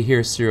usually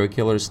hear serial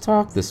killers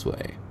talk this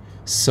way.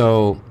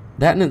 So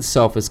that in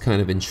itself is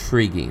kind of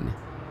intriguing.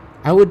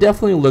 I would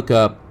definitely look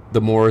up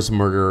the Moors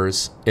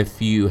murderers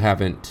if you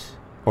haven't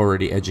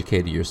already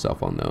educated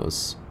yourself on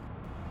those.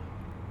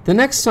 The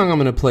next song I'm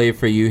going to play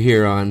for you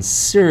here on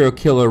Serial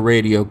Killer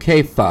Radio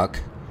K-Fuck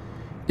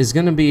is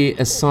going to be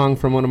a song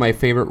from one of my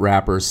favorite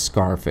rappers,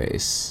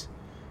 Scarface.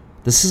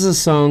 This is a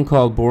song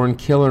called Born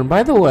Killer. And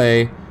by the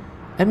way,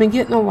 I've been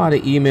getting a lot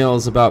of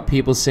emails about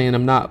people saying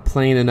I'm not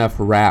playing enough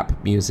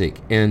rap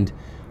music. And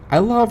I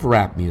love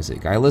rap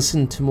music. I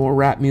listen to more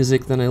rap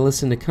music than I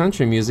listen to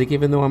country music,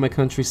 even though I'm a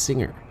country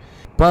singer.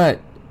 But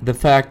the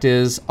fact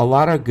is, a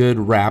lot of good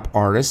rap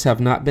artists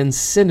have not been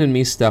sending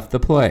me stuff to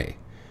play.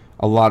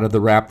 A lot of the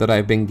rap that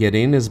I've been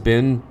getting has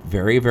been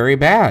very, very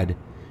bad.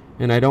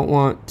 And I don't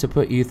want to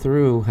put you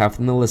through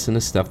having to listen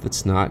to stuff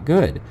that's not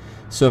good.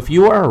 So if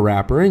you are a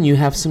rapper and you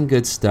have some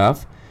good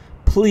stuff,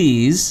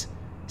 please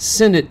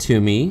send it to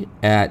me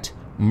at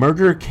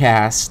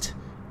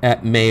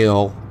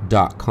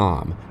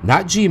murdercast@mail.com.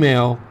 Not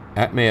Gmail,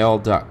 at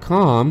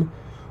mail.com.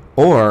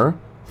 Or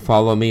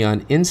follow me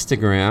on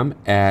Instagram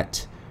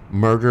at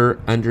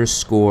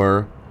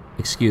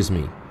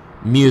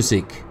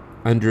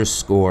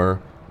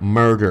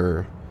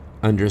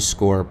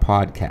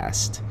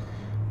music_murder_podcast.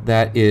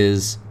 That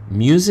is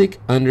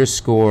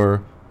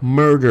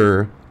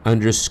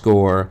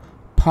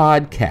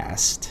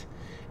music_murder_podcast.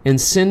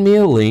 And send me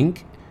a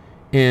link,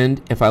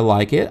 and if I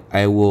like it,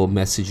 I will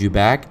message you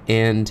back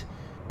and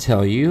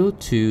tell you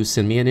to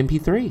send me an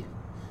MP3.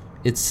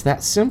 It's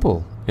that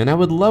simple, and I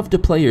would love to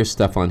play your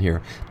stuff on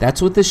here.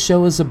 That's what this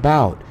show is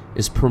about,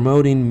 is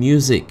promoting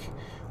music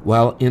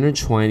while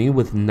intertwining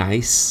with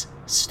nice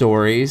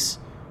stories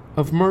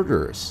of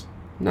murderers.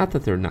 Not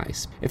that they're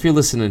nice. If you're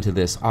listening to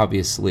this,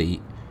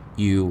 obviously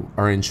you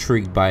are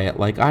intrigued by it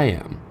like I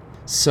am.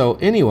 So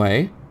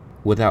anyway,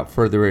 without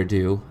further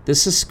ado,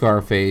 this is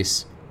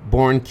Scarface,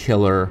 Born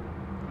Killer.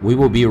 We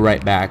will be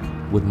right back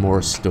with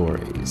more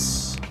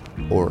stories.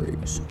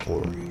 Ories.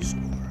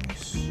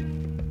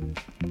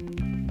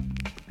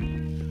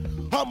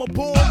 I'm a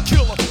born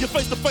killer. You're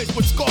face to face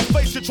with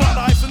Scarface. You're trying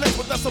to isolate,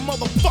 but that's a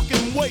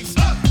motherfucking waste.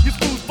 You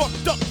fools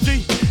fucked up,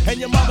 G. And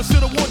your mama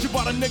should've warned you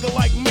about a nigga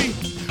like me.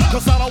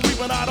 Cause I don't weep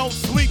and I don't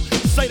sleep.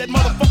 Say that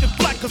motherfucking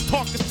black, cause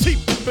talk is cheap.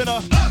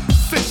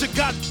 Since you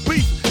got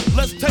beef,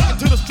 Let's take it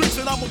to the streets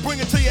and I'ma bring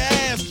it to your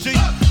ass, G.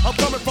 I'm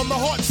coming from the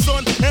heart,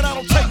 son, and I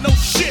don't take no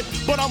shit.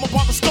 But I'm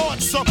about to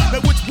start something.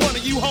 Now which one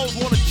of you hoes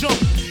wanna jump?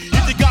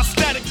 If you got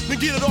static, then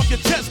get it off your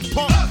chest,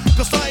 punk.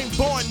 Cause I ain't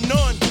born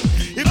none.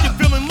 If you're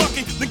feeling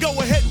lucky, then go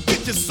ahead and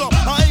get you some.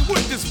 I ain't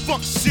with this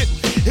fuck shit.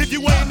 If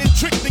you ain't in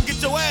trick, then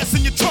get your ass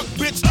in your truck,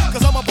 bitch.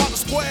 Cause I'm about to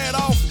square it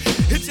off.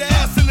 Hit your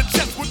ass in the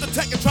chest with the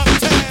tech and try to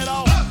tear it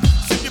off.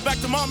 Ship you back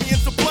to mommy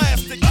into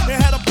plastic. And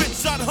had a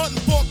bitch shot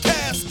hunting for a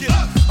casket.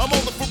 I'm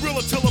on the for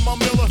real till my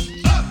Miller.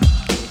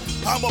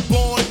 I'm a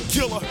born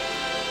killer.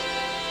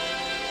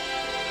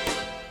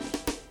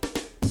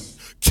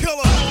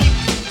 Killer.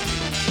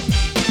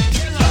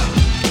 Killer.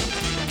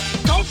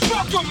 Don't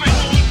fuck with me.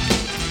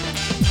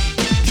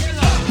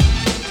 Killer.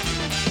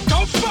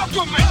 Don't fuck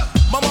with me.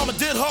 My mama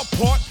did her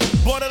part,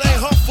 but it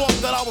ain't her fault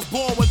that I was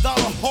born without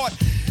a heart.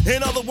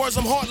 In other words,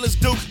 I'm heartless,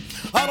 dude.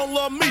 I don't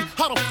love me,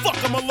 how the fuck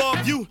I'ma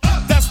love you?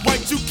 That's right,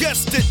 you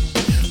guessed it.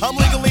 I'm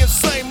legally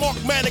insane, mark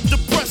manic,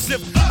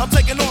 depressive. I'm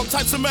taking all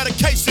types of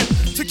medication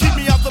to keep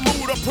me out the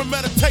mood of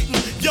premeditating.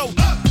 Yo,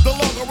 the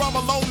longer I'm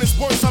alone, it's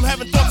worse. I'm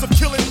having thoughts of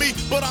killing me,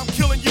 but I'm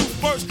killing you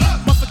first.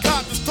 My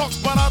psychiatrist talks,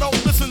 but I don't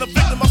listen. The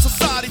victim of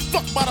society,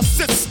 fucked by the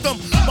system.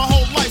 My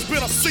whole life's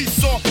been a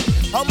seesaw.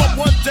 I'm up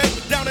one day,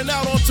 down and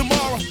out on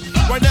tomorrow.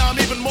 Right now I'm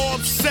even more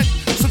upset.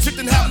 Some shit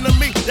done happened to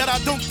me that I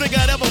don't think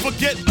I'd ever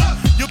forget.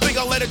 You think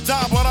I let it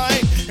die, but I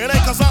ain't. It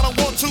ain't cause I don't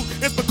want to,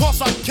 it's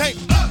because I can't.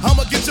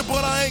 I'ma get you,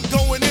 but I ain't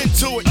going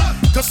into it.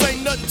 Cause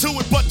ain't nothing to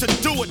it but to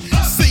do it.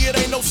 See, it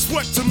ain't no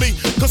sweat to me.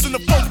 Cause in the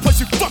first place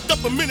you fucked up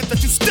the minute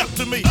that you stepped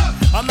to me.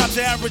 I'm not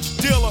your average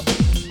dealer.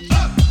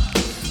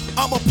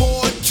 I'm a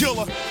born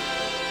killer.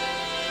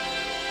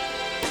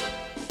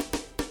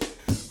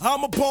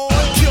 I'm a born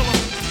killer.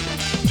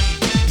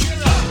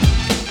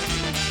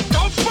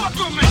 Don't fuck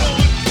with me.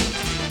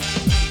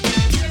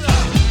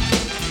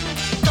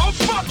 Don't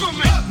fuck with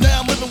me.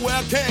 Now I'm living where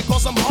I can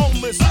cause I'm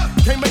homeless.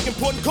 Can't make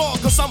important calls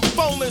cause I'm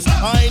phoneless.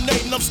 I ain't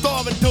Nate and I'm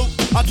starving, dude.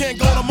 I can't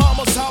go to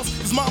mama's house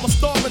cause mama's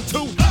starving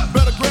too.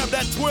 Better grab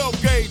that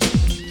 12 gauge.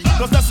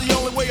 Cause that's the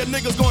only way a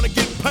nigga's gonna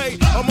get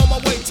paid. I'm on my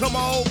way to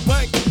my old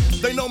bank.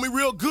 They know me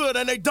real good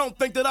and they don't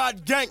think that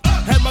I'd gank.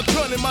 Had my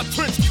gun in my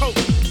trench coat.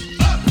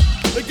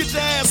 Then get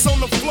your ass on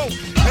the floor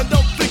and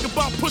don't think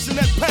about pushing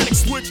that panic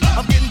switch.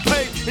 I'm getting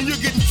paid and you're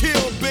getting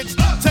killed, bitch.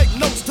 Take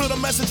notes to the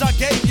message I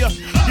gave you.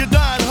 You're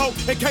dying, ho,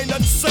 and can't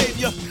nothing save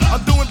you.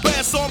 I'm doing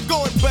bad, so I'm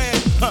going bad.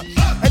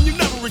 And you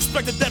never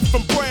expected that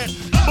from Brad.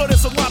 But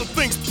it's a lot of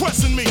things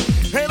pressing me.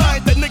 And I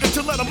ain't that nigga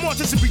to let a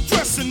mortician be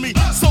dressing me.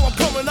 So I'm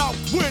coming out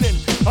winning.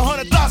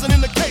 100,000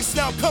 in the case,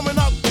 now I'm coming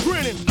out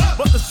grinning.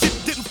 But the shit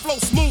didn't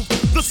flow smooth.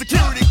 The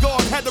security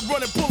guard had to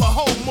run and pull a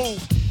whole move.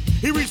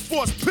 He reached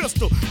for his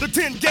pistol, the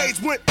 10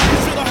 gauge went. You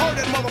should've heard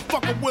that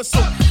motherfucker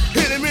whistle.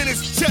 Hit him in his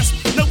chest.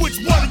 Now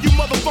which one of you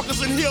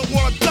motherfuckers in here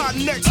wanna die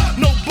next?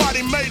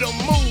 Nobody made a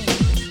move.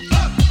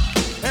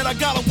 And I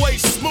got away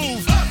smooth.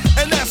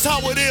 And that's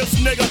how it is,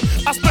 nigga.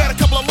 I spared a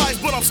couple of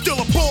lives, but I'm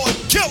still a born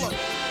killer.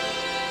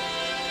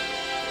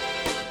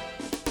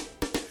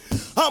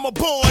 I'm a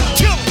born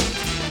killer.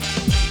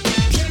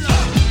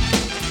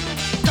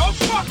 Don't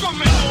fuck with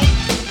me.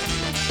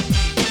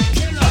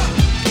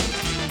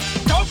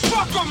 Don't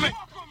fuck with me.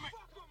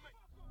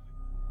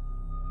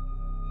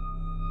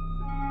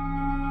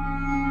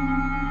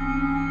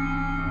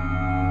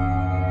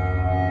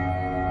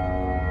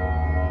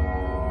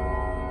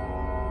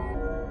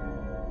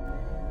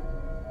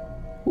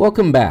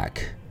 Welcome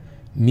back.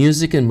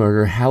 Music and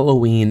Murder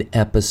Halloween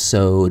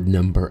episode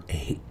number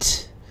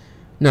 8.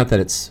 Not that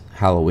it's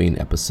Halloween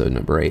episode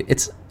number 8.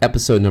 It's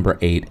episode number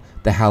 8,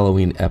 the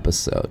Halloween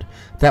episode.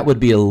 That would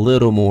be a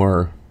little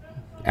more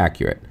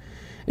accurate.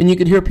 And you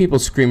could hear people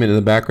screaming in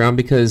the background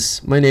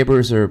because my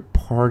neighbors are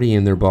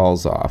partying their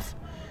balls off.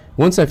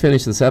 Once I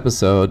finish this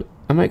episode,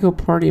 I might go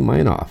party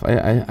mine off.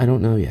 I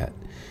don't know yet.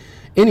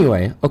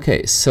 Anyway,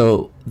 okay,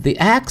 so the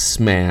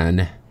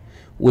Axeman,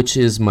 which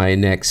is my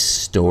next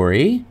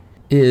story,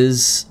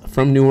 is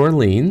from New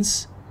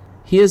Orleans.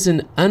 He is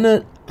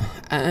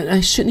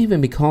I shouldn't even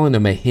be calling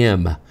him a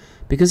him,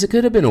 because it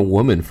could have been a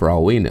woman for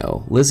all we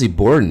know. Lizzie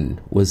Borden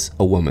was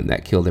a woman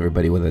that killed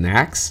everybody with an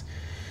axe.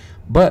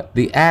 But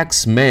the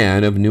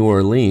Axeman of New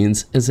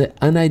Orleans is an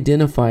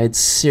unidentified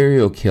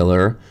serial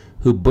killer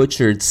who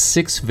butchered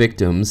 6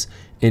 victims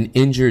and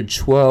injured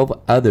 12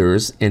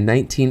 others in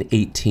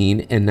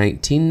 1918 and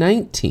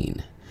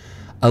 1919.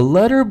 A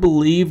letter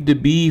believed to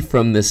be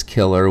from this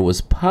killer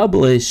was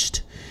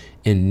published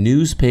in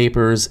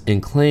newspapers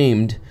and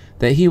claimed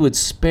that he would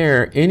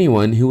spare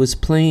anyone who was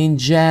playing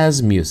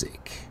jazz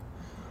music.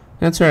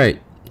 That's right,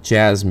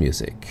 jazz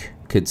music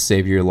could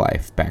save your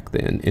life back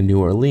then in New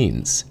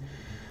Orleans.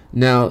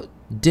 Now,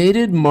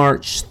 dated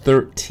March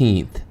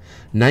 13th,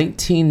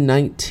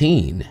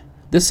 1919,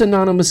 this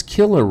anonymous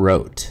killer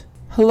wrote,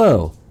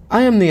 "Hello,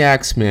 I am the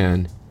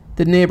Axeman,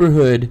 the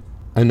neighborhood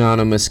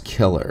anonymous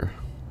killer."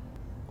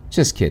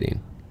 Just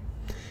kidding.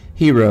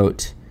 He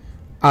wrote,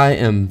 "I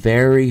am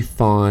very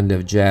fond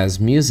of jazz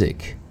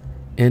music,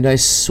 and I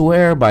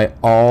swear by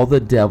all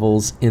the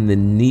devils in the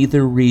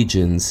nether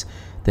regions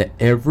that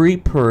every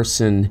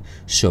person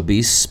shall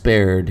be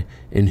spared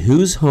in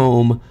whose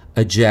home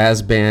a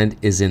jazz band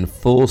is in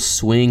full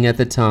swing at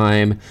the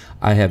time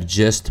I have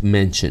just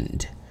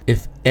mentioned.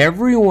 If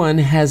everyone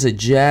has a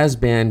jazz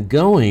band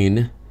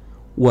going,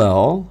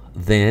 well,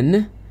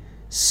 then,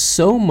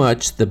 so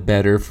much the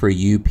better for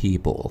you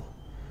people.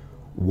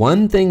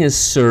 One thing is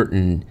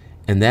certain,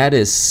 and that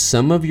is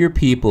some of your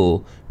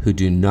people who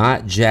do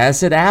not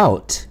jazz it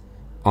out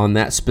on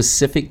that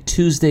specific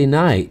Tuesday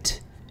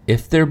night,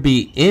 if there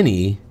be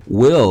any,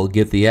 will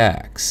get the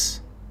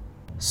axe.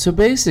 So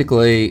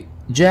basically,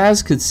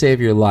 jazz could save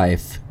your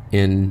life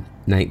in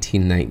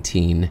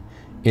 1919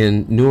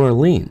 in New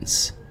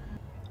Orleans.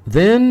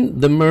 Then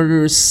the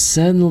murders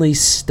suddenly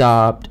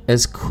stopped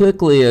as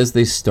quickly as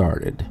they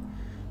started.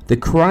 The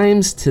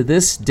crimes to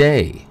this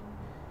day,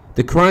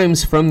 the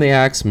crimes from the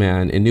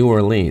Axeman in New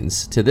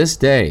Orleans to this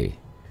day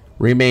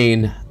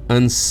remain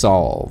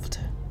unsolved.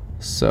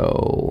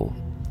 So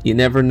you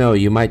never know,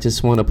 you might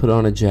just want to put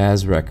on a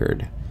jazz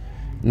record.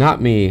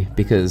 Not me,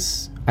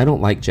 because I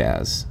don't like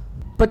jazz.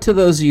 But to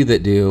those of you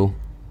that do,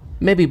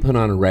 maybe put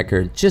on a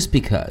record just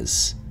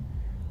because.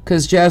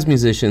 Because jazz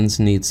musicians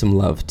need some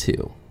love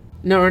too.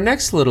 Now our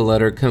next little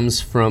letter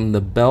comes from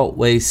the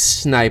Beltway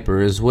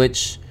Snipers,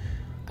 which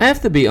I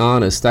have to be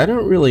honest, I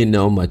don't really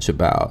know much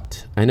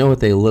about. I know what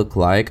they look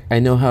like. I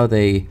know how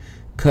they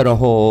cut a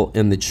hole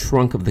in the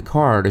trunk of the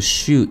car to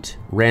shoot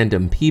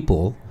random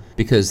people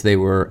because they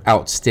were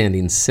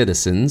outstanding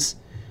citizens.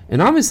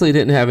 And obviously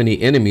didn't have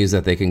any enemies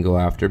that they can go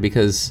after,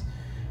 because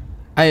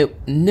I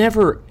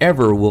never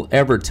ever will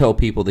ever tell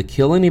people to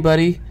kill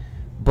anybody.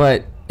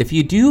 But if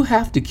you do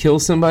have to kill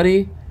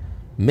somebody,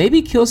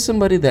 maybe kill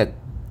somebody that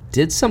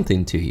did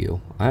something to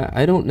you.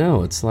 I don't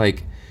know. It's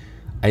like,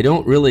 I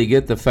don't really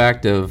get the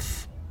fact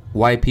of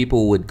why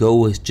people would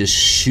go just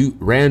shoot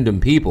random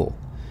people.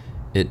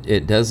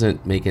 It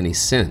doesn't make any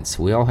sense.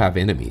 We all have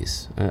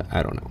enemies.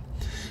 I don't know.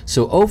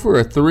 So over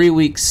a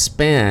 3-week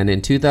span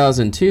in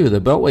 2002,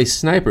 the Beltway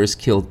Snipers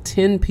killed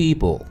 10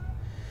 people.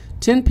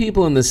 10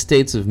 people in the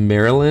states of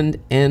Maryland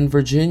and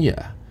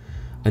Virginia.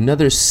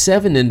 Another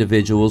 7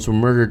 individuals were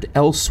murdered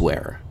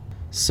elsewhere.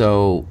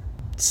 So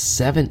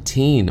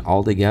 17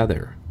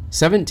 altogether.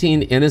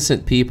 17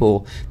 innocent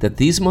people that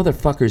these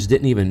motherfuckers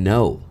didn't even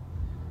know.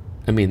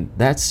 I mean,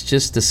 that's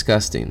just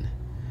disgusting.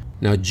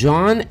 Now,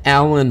 John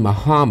Allen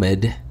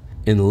Muhammad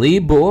and Lee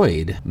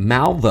Boyd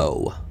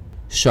Malvo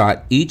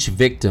shot each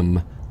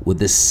victim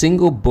with a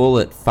single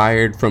bullet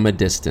fired from a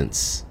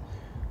distance.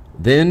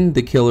 Then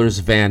the killers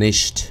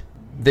vanished.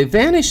 They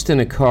vanished in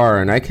a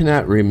car, and I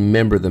cannot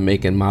remember the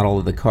make and model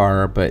of the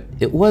car, but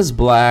it was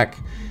black.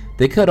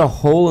 They cut a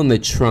hole in the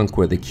trunk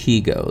where the key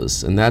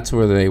goes, and that's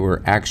where they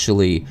were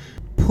actually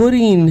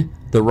putting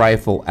the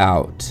rifle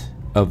out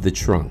of the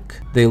trunk.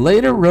 They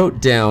later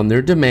wrote down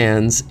their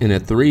demands in a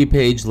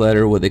 3-page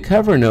letter with a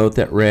cover note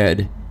that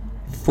read,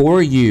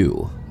 "For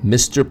you,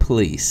 Mr.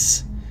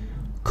 Police,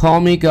 call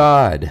me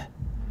God."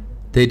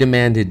 They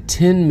demanded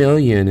 $10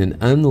 million in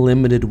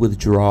unlimited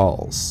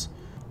withdrawals,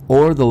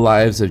 or the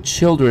lives of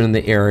children in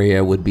the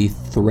area would be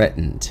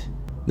threatened.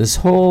 This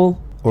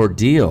whole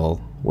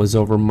ordeal was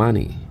over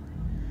money.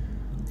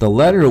 The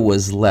letter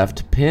was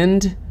left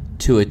pinned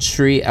to a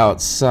tree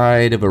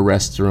outside of a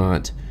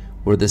restaurant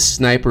where the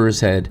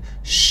snipers had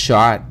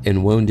shot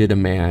and wounded a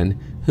man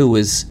who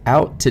was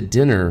out to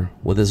dinner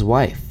with his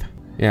wife.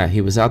 Yeah, he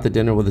was out to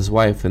dinner with his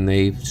wife and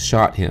they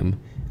shot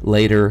him.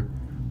 Later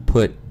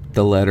put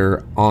the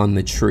letter on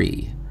the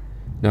tree.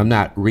 Now, I'm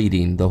not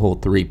reading the whole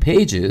 3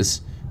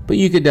 pages, but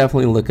you could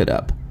definitely look it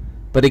up.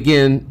 But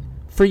again,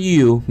 for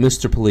you,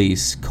 Mr.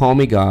 Police, call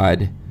me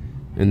God.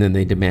 And then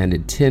they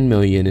demanded $10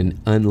 million in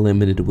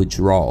unlimited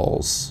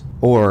withdrawals,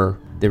 or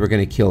they were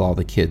going to kill all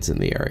the kids in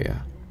the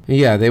area.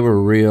 Yeah, they were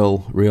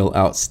real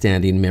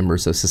outstanding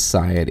members of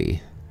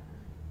society.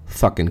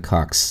 Fucking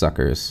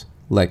cocksuckers.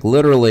 Like,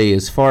 literally,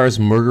 as far as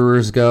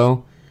murderers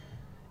go,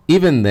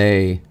 even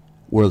they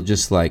were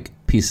just like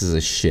pieces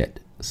of shit.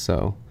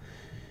 So,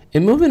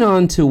 and moving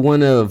on to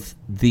one of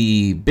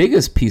the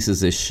biggest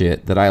pieces of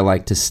shit that I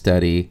like to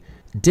study,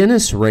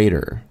 Dennis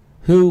Rader,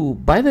 who,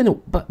 by the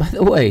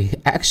way,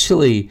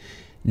 actually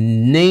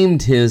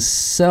named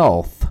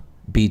himself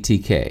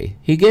BTK.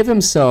 He gave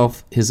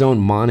himself his own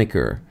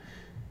moniker.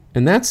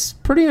 And that's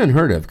pretty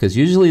unheard of, because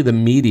usually the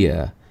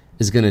media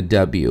is going to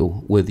dub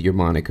you with your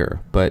moniker.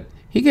 But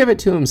he gave it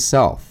to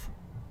himself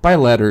by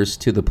letters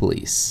to the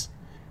police.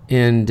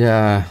 And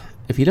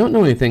if you don't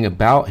know anything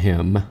about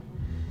him,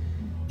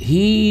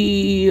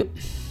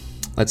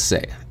 let's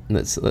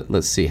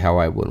see how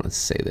I want to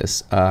say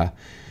this.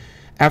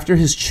 After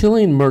his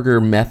chilling murder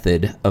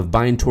method of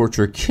bind,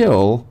 torture,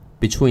 kill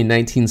between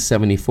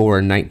 1974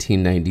 and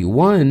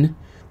 1991,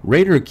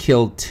 Rader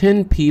killed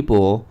 10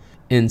 people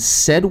in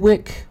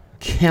Sedgwick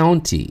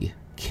County,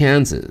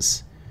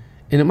 Kansas.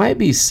 And it might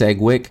be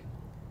Sedgwick.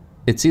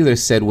 It's either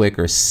Sedgwick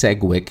or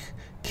Sedgwick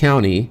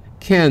County,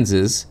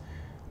 Kansas,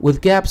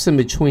 with gaps in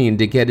between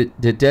to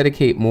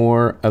dedicate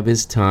more of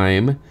his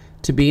time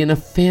to being a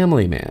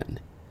family man.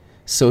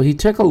 So he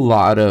took a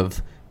lot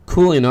of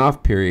cooling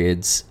off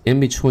periods in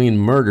between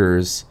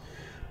murders,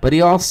 but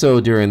he also,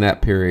 during that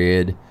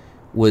period,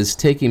 was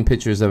taking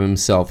pictures of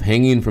himself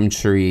hanging from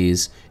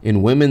trees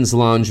in women's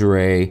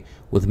lingerie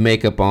with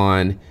makeup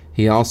on.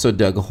 He also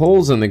dug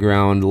holes in the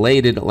ground,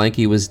 laid it like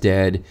he was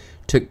dead,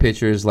 took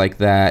pictures like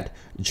that,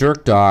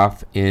 jerked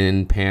off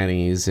in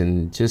panties,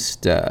 and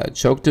just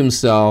choked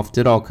himself,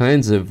 did all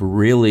kinds of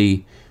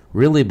really,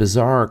 really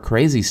bizarre,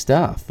 crazy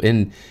stuff.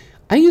 And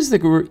I use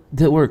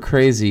the word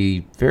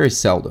crazy very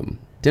seldom.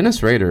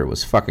 Dennis Rader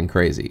was fucking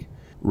crazy.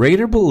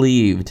 Rader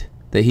believed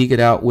that he could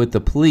outwit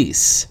the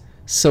police,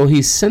 so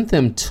he sent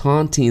them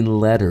taunting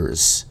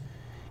letters.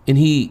 And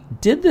he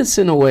did this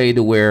in a way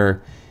to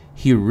where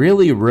he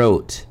really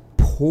wrote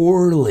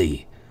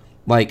poorly,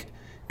 like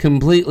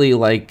completely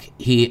like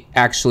he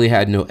actually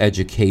had no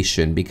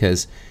education,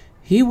 because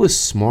he was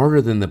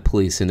smarter than the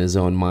police in his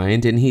own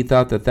mind, and he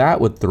thought that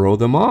that would throw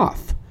them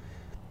off,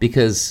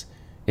 because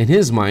in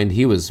his mind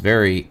he was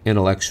very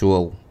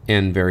intellectual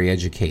and very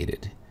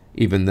educated,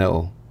 even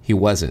though he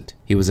wasn't.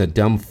 He was a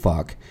dumb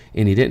fuck,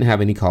 and he didn't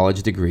have any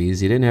college degrees,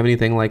 he didn't have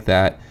anything like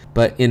that,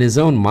 but in his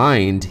own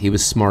mind he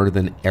was smarter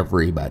than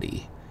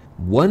everybody.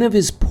 One of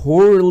his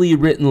poorly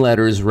written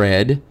letters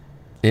read,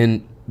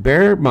 and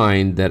bear in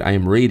mind that I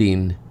am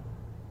reading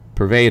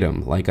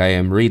verbatim, like I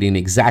am reading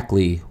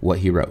exactly what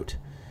he wrote.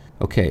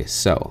 Okay,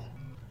 so,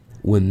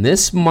 when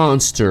this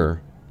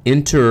monster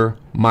enter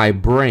my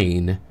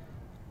brain,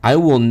 I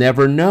will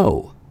never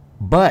know,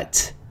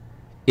 but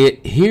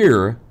it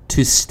here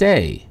to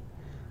stay.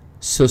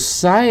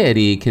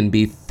 Society can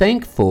be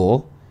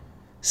thankful,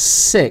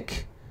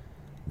 sick,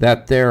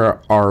 that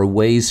there are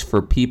ways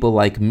for people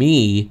like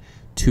me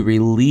to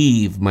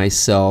relieve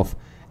myself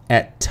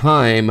at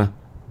time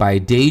by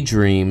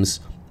daydreams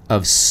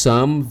of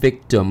some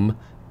victim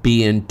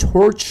being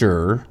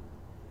torture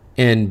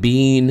and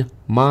being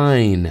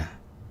mine.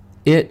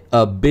 It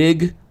a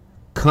big,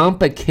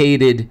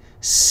 complicated,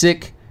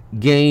 sick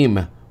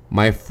game,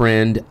 my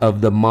friend,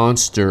 of the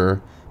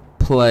monster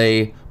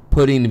play,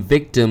 putting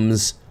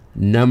victims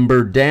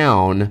number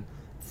down,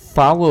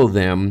 follow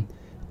them,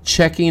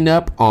 checking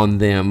up on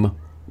them,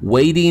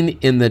 waiting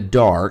in the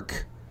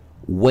dark,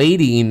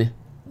 waiting.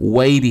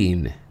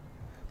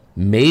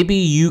 Maybe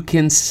you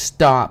can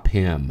stop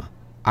him.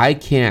 I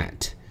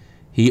can't.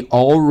 He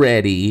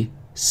already,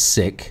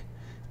 sick,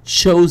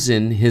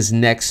 chosen his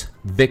next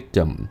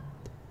victim.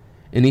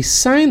 And he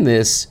signed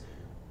this,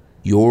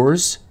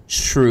 yours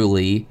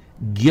truly,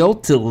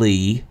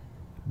 guiltily,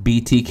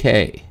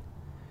 BTK.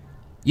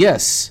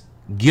 Yes,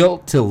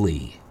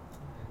 guiltily.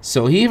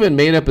 So he even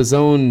made up his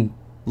own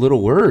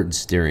little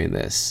words during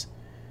this.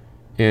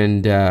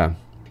 And I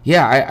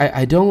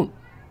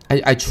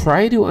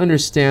try to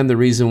understand the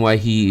reason why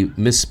he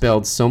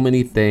misspelled so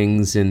many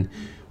things and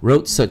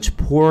wrote such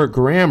poor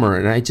grammar,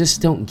 and I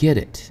just don't get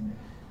it.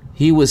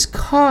 He was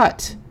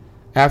caught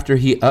after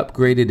he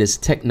upgraded his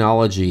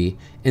technology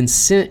and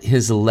sent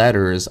his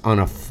letters on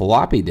a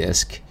floppy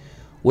disk,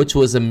 which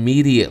was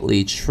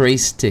immediately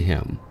traced to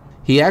him.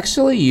 He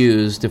actually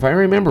used, if I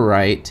remember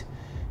right,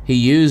 he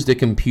used a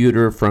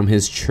computer from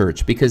his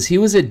church, because he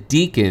was a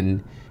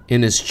deacon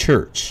in his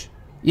church.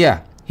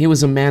 Yeah, he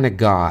was a man of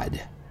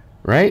God,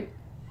 right?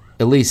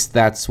 At least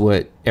that's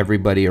what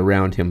everybody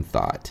around him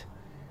thought,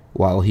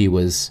 while he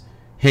was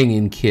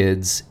hanging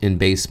kids in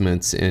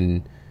basements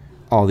and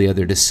all the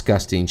other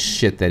disgusting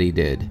shit that he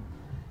did.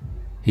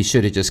 He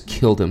should have just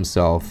killed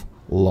himself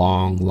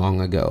long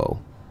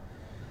ago.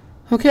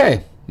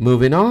 Okay,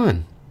 moving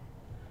on.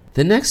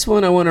 The next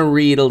one I want to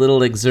read a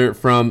little excerpt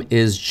from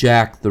is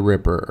Jack the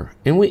Ripper.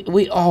 And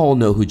we all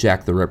know who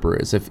Jack the Ripper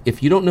is.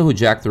 If you don't know who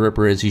Jack the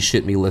Ripper is, you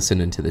shouldn't be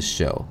listening to this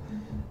show.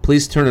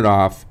 Please turn it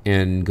off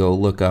and go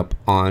look up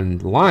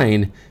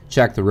online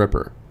Jack the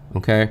Ripper,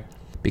 okay?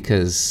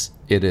 Because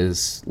it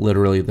is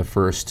literally the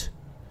first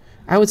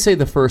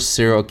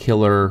serial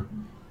killer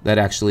that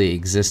actually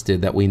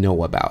existed that we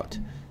know about,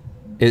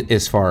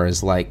 as far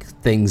as like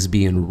things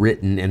being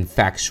written and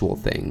factual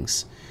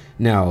things.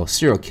 Now,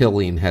 serial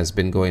killing has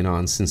been going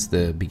on since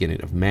the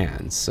beginning of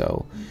man,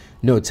 so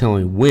no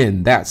telling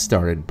when that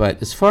started.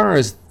 But as far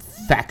as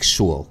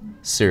factual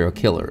serial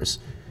killers,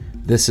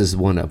 this is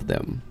one of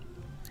them.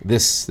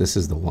 This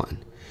is the one.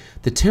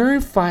 The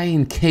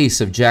terrifying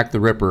case of Jack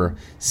the Ripper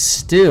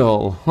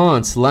still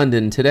haunts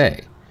London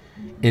today.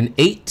 In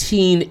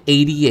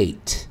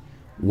 1888,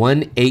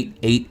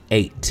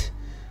 1888,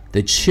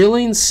 the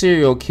chilling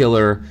serial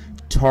killer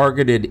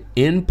targeted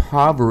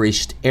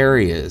impoverished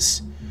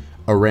areas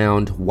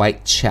around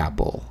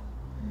Whitechapel.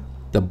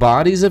 The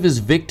bodies of his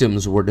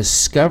victims were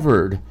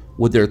discovered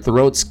with their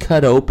throats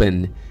cut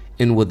open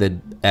and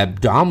with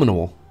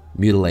abdominal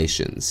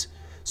mutilations.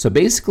 So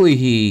basically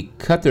he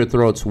cut their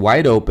throats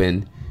wide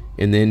open,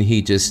 and then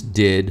he just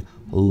did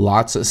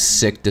lots of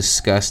sick,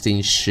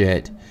 disgusting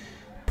shit,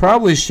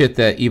 probably shit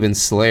that even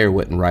Slayer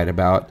wouldn't write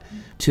about,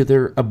 to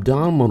their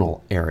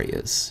abdominal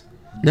areas.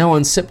 Now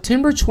on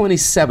September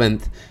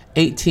 27th,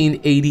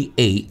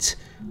 1888,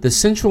 the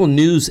Central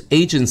News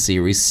Agency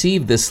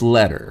received this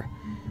letter,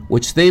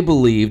 which they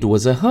believed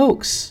was a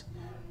hoax.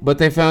 But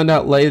they found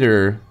out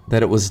later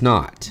that it was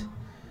not.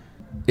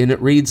 And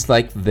it reads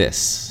like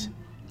this.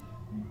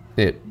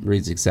 It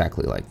reads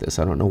exactly like this.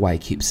 I don't know why I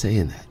keep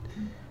saying that.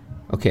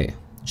 Okay,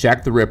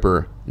 Jack the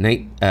Ripper,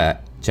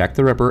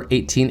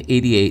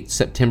 1888,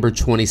 September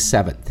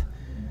 27th.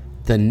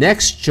 The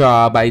next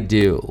job I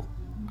do,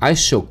 I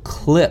shall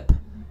clip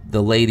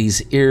the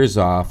lady's ears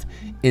off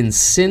and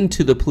send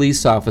to the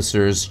police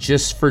officers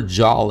just for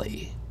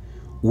jolly.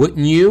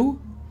 Wouldn't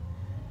you?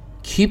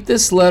 Keep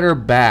this letter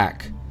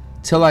back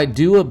till I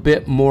do a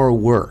bit more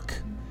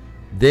work,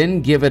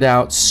 then give it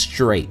out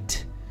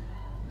straight.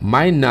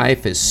 My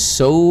knife is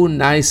so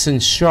nice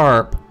and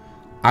sharp,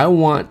 I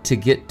want to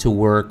get to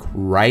work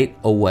right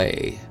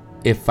away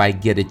if I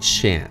get a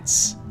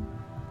chance.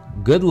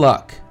 Good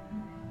luck.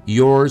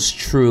 Yours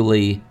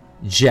truly,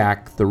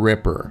 Jack the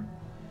Ripper.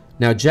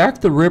 Now,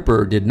 Jack the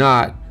Ripper did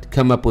not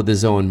come up with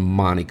his own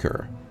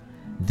moniker.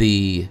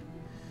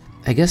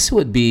 I guess it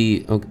would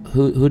be,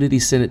 who did he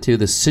send it to?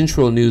 The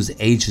Central News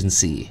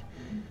Agency.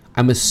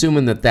 I'm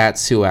assuming that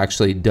that's who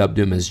actually dubbed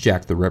him as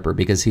Jack the Ripper,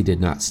 because he did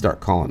not start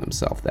calling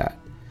himself that.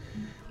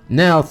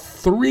 Now,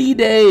 3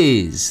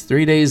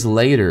 days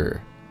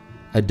later,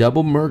 a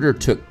double murder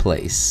took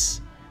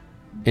place.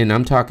 And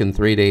I'm talking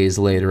 3 days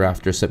later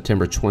after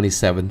September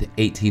 27th,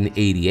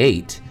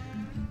 1888.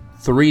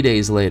 3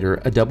 days later,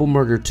 a double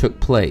murder took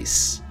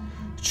place.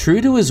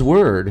 True to his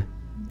word,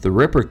 the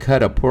Ripper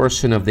cut a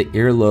portion of the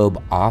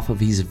earlobe off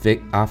of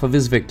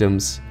his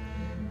victims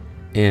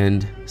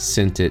and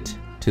sent it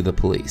to the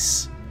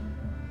police.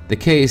 The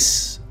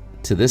case,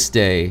 to this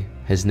day,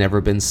 has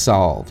never been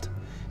solved.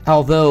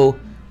 Although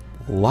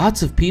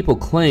lots of people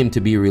claim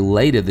to be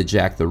related to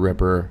Jack the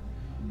Ripper,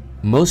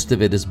 most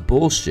of it is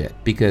bullshit,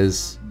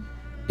 because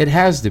it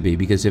has to be,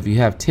 because if you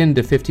have 10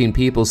 to 15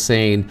 people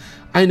saying,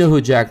 I know who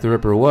Jack the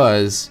Ripper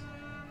was,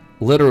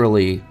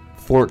 literally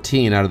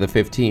 14 out of the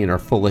 15 are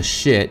full of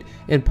shit,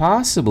 and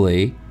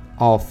possibly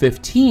all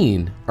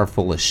 15 are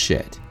full of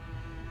shit.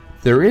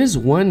 There is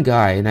one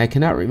guy, and I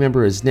cannot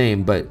remember his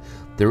name, but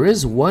there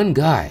is one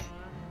guy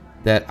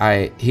that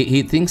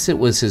he thinks it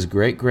was his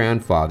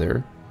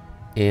great-grandfather,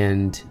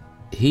 and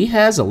he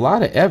has a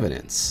lot of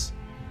evidence,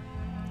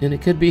 and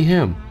it could be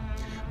him,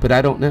 but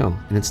I don't know,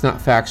 and it's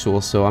not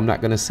factual, so I'm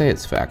not going to say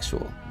it's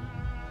factual.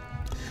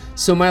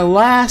 So my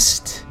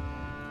last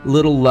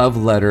little love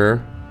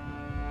letter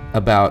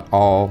about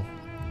all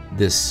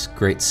this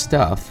great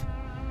stuff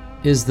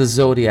is the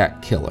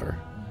Zodiac Killer.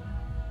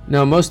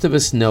 Now, most of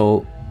us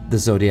know the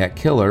Zodiac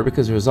Killer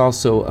because there was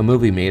also a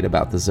movie made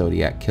about the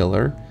Zodiac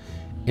Killer,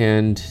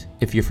 and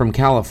if you're from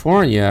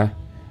California,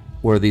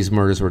 where these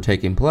murders were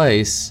taking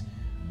place,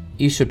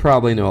 you should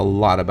probably know a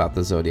lot about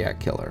the Zodiac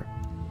Killer.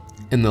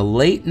 In the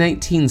late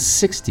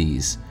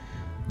 1960s,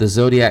 the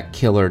Zodiac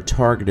Killer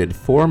targeted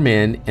 4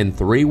 men and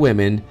 3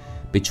 women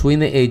between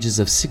the ages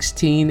of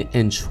 16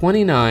 and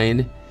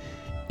 29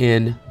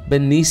 in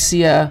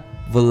Benicia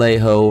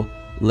Vallejo,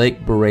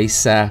 Lake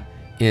Berryessa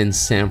in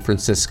San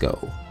Francisco.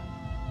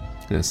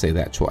 I'm going to say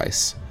that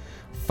twice.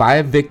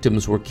 5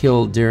 victims were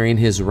killed during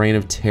his reign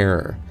of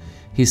terror.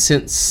 He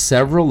sent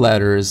several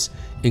letters,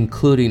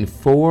 including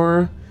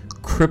 4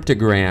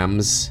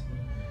 cryptograms,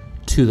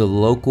 to the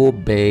local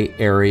Bay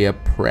Area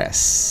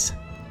press.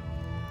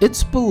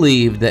 It's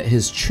believed that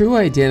his true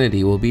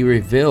identity will be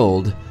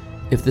revealed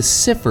if the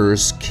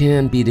ciphers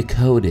can be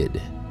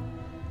decoded.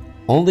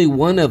 Only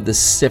one of the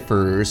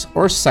ciphers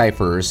or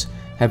ciphers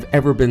have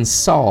ever been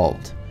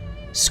solved.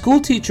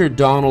 Schoolteacher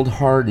Donald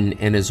Hardin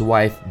and his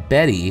wife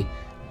Betty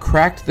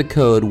cracked the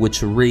code,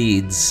 which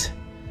reads,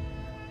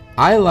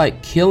 I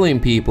like killing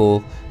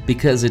people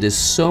because it is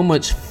so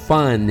much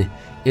fun.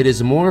 It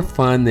is more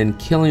fun than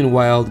killing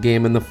wild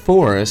game in the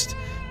forest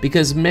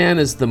because man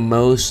is the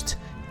most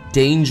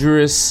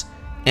dangerous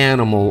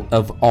animal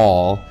of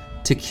all.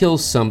 To kill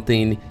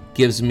something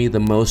gives me the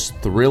most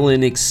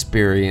thrilling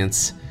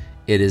experience.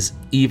 It is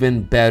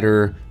even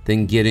better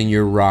than getting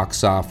your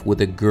rocks off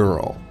with a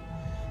girl.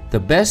 The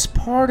best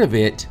part of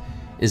it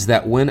is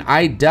that when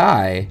I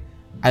die,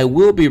 I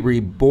will be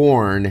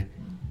reborn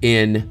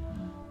in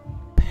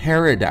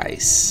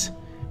paradise,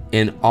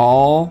 and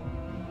all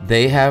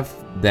they have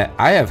that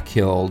I have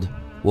killed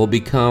will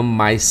become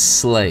my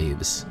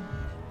slaves.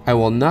 I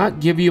will not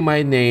give you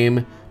my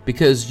name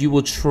because you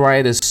will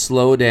try to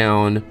slow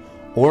down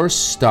or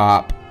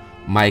stop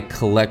my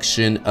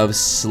collection of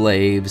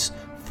slaves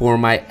for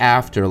my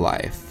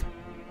afterlife.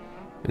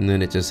 And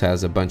then it just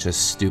has a bunch of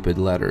stupid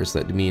letters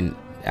that mean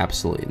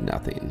absolutely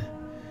nothing.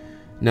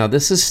 Now,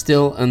 this is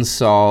still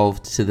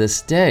unsolved to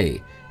this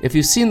day. If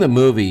you've seen the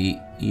movie,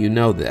 you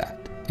know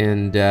that.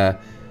 And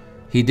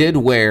he did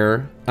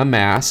wear a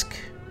mask.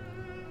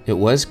 It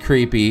was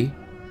creepy,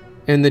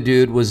 and the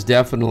dude was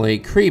definitely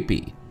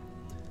creepy.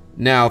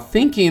 Now,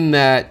 thinking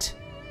that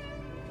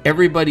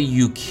everybody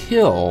you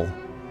kill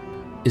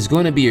is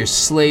going to be your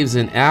slaves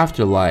in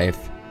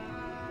afterlife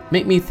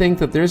make me think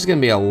that there's going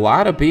to be a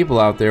lot of people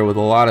out there with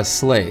a lot of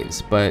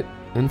slaves. But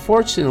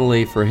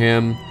unfortunately for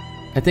him,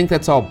 I think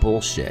that's all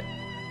bullshit.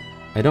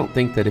 I don't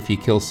think that if you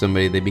kill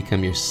somebody, they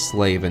become your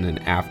slave in an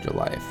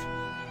afterlife.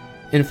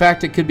 In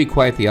fact, it could be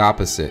quite the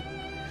opposite.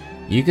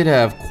 You could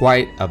have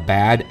quite a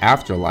bad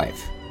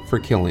afterlife for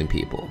killing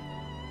people.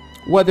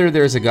 Whether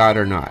there's a God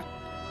or not,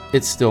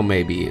 it still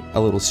may be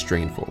a little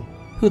strainful.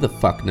 Who the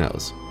fuck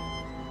knows?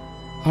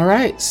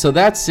 Alright, so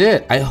that's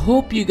it. I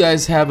hope you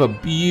guys have a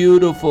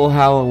beautiful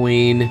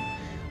Halloween.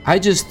 I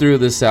just threw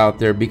this out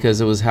there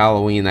because it was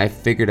Halloween. I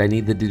figured I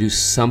needed to do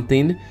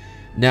something.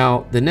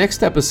 Now, the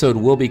next episode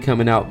will be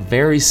coming out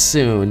very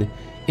soon,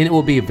 and it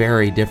will be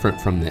very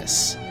different from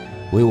this.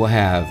 We will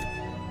have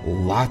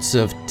lots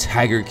of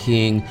Tiger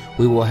King.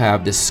 We will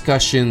have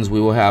discussions. We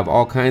will have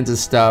all kinds of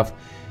stuff.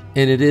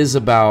 And it is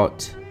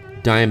about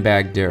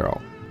Dimebag Darrell.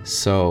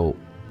 So,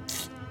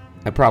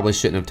 I probably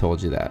shouldn't have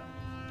told you that.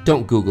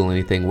 Don't Google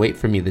anything. Wait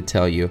for me to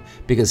tell you,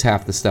 because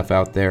half the stuff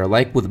out there,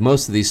 like with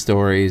most of these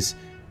stories,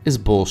 is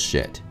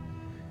bullshit.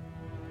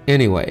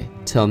 Anyway,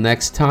 till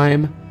next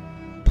time,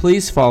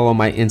 please follow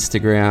my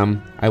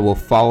Instagram. I will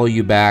follow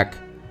you back.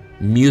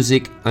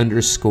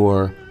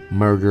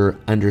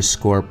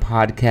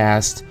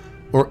 music_murder_podcast,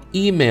 or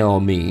email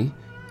me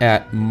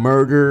at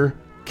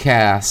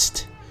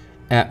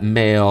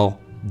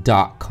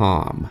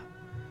murdercast@mail.com.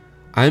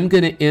 I'm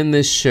going to end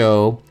this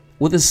show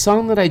with a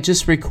song that I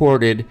just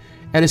recorded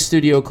at a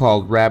studio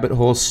called Rabbit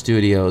Hole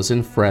Studios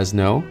in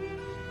Fresno.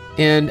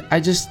 And I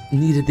just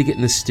needed to get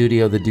in the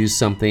studio to do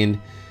something.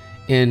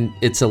 And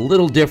it's a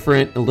little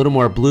different, a little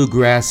more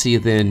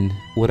bluegrassy than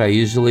what I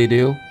usually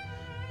do.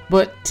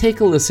 But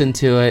take a listen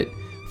to it.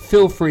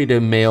 Feel free to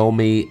mail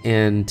me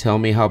and tell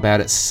me how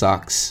bad it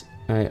sucks.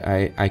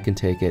 I can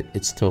take it.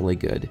 It's totally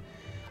good.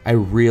 I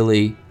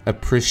really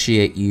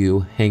appreciate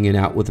you hanging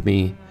out with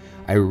me.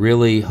 I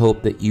really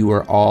hope that you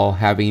are all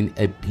having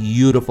a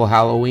beautiful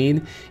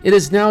Halloween. It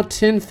is now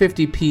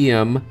 10:50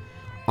 p.m.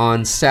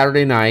 on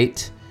Saturday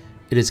night.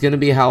 It is going to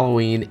be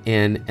Halloween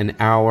in an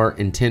hour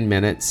and 10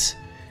 minutes.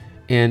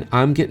 And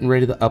I'm getting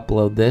ready to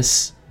upload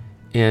this.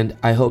 And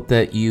I hope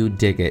that you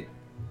dig it.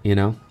 You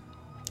know?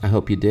 I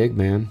hope you dig,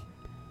 man.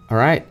 All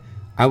right.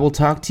 I will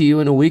talk to you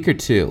in a week or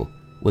two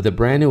with a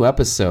brand new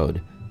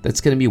episode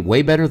that's going to be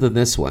way better than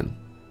this one.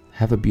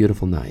 Have a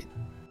beautiful night.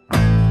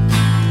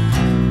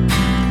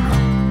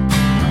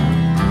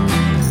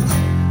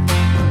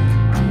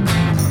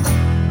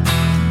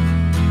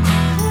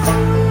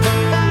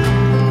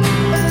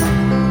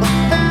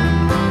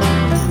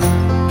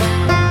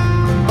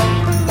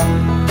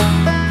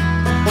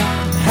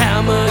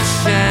 How much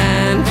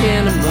shine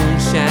can the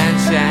moonshine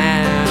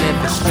shine if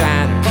the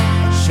shiner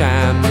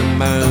shine the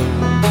moon?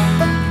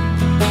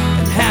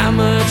 And how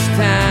much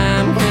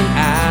time can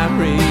I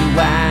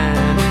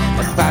rewind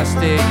if I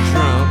stay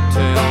drunk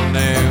till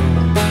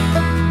noon?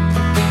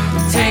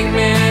 Take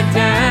me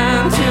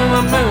down to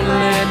a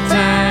moonlit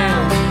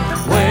town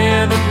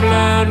where the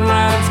blood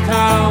runs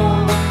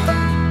cold.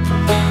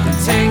 And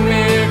take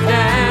me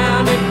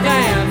down to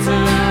dance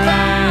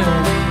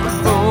around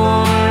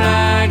before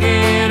I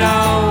get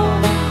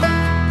old.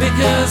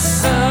 Because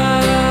sunshine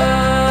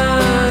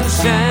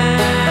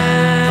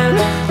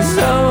is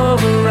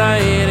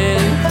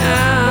overrated and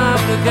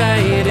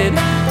complicated.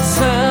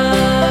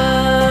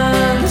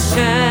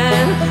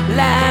 Sunshine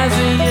lies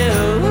in you,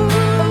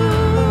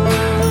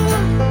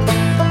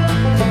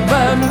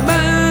 but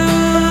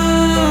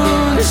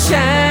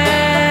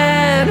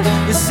moonshine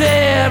is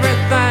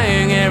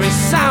everything. Every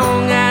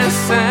song I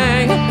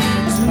sing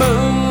is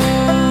moonshine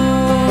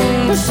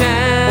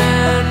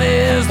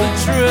is the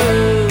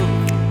truth.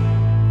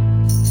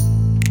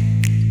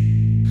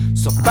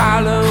 So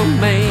follow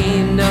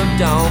me, no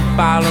don't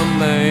follow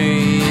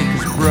me,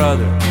 'cause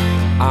brother,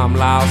 I'm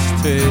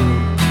lost too.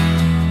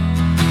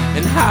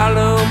 And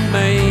hollow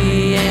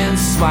me and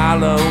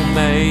swallow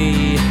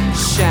me,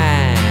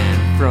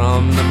 shine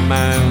from the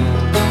moon.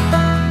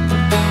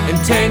 And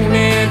take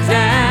me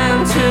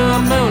down to a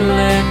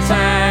moonlit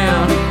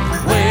town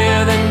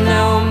where they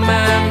know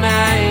my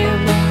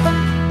name.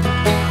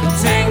 And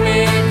take me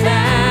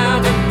down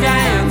to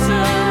dance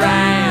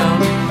around,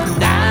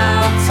 and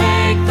I'll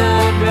take the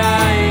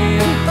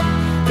blame.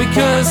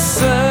 Because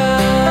sunshine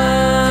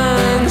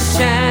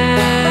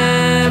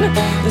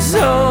is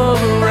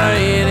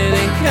overrated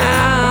and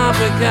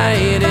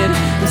complicated.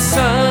 And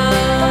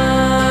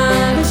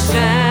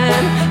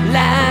sunshine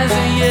lies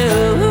in you,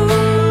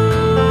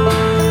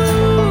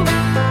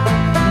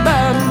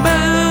 but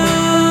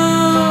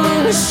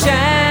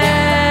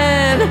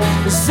moonshine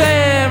is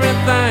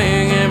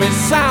everything. Every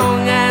song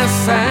I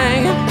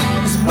sing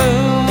is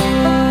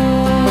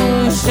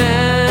moonshine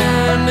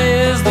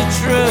is the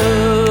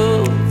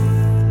truth.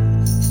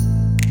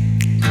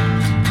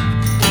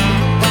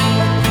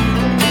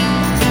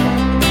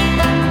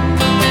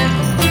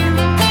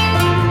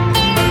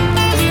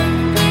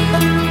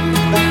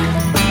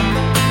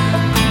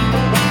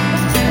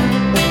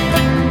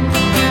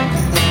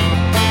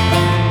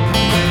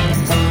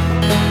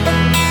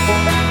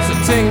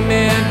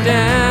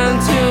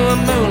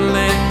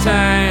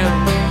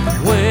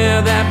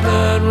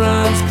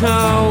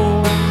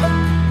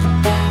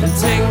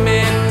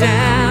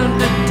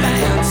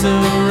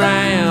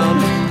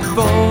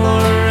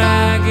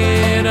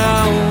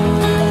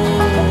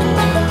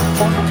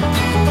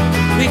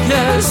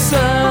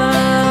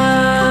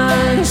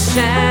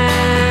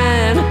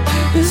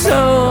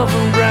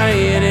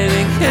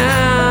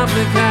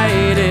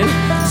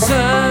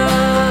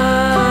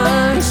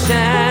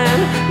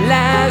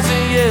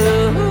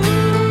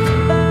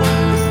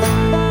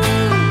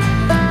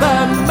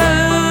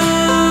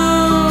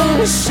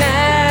 It's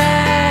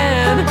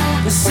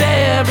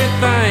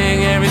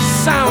everything, every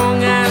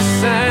song I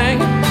sing.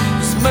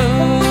 This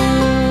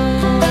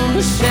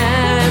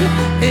moonshine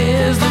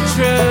is the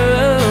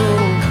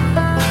truth.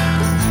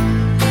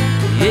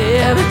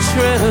 Yeah, the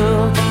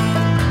truth.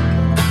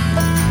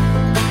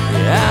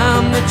 Yeah,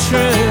 I'm the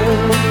truth.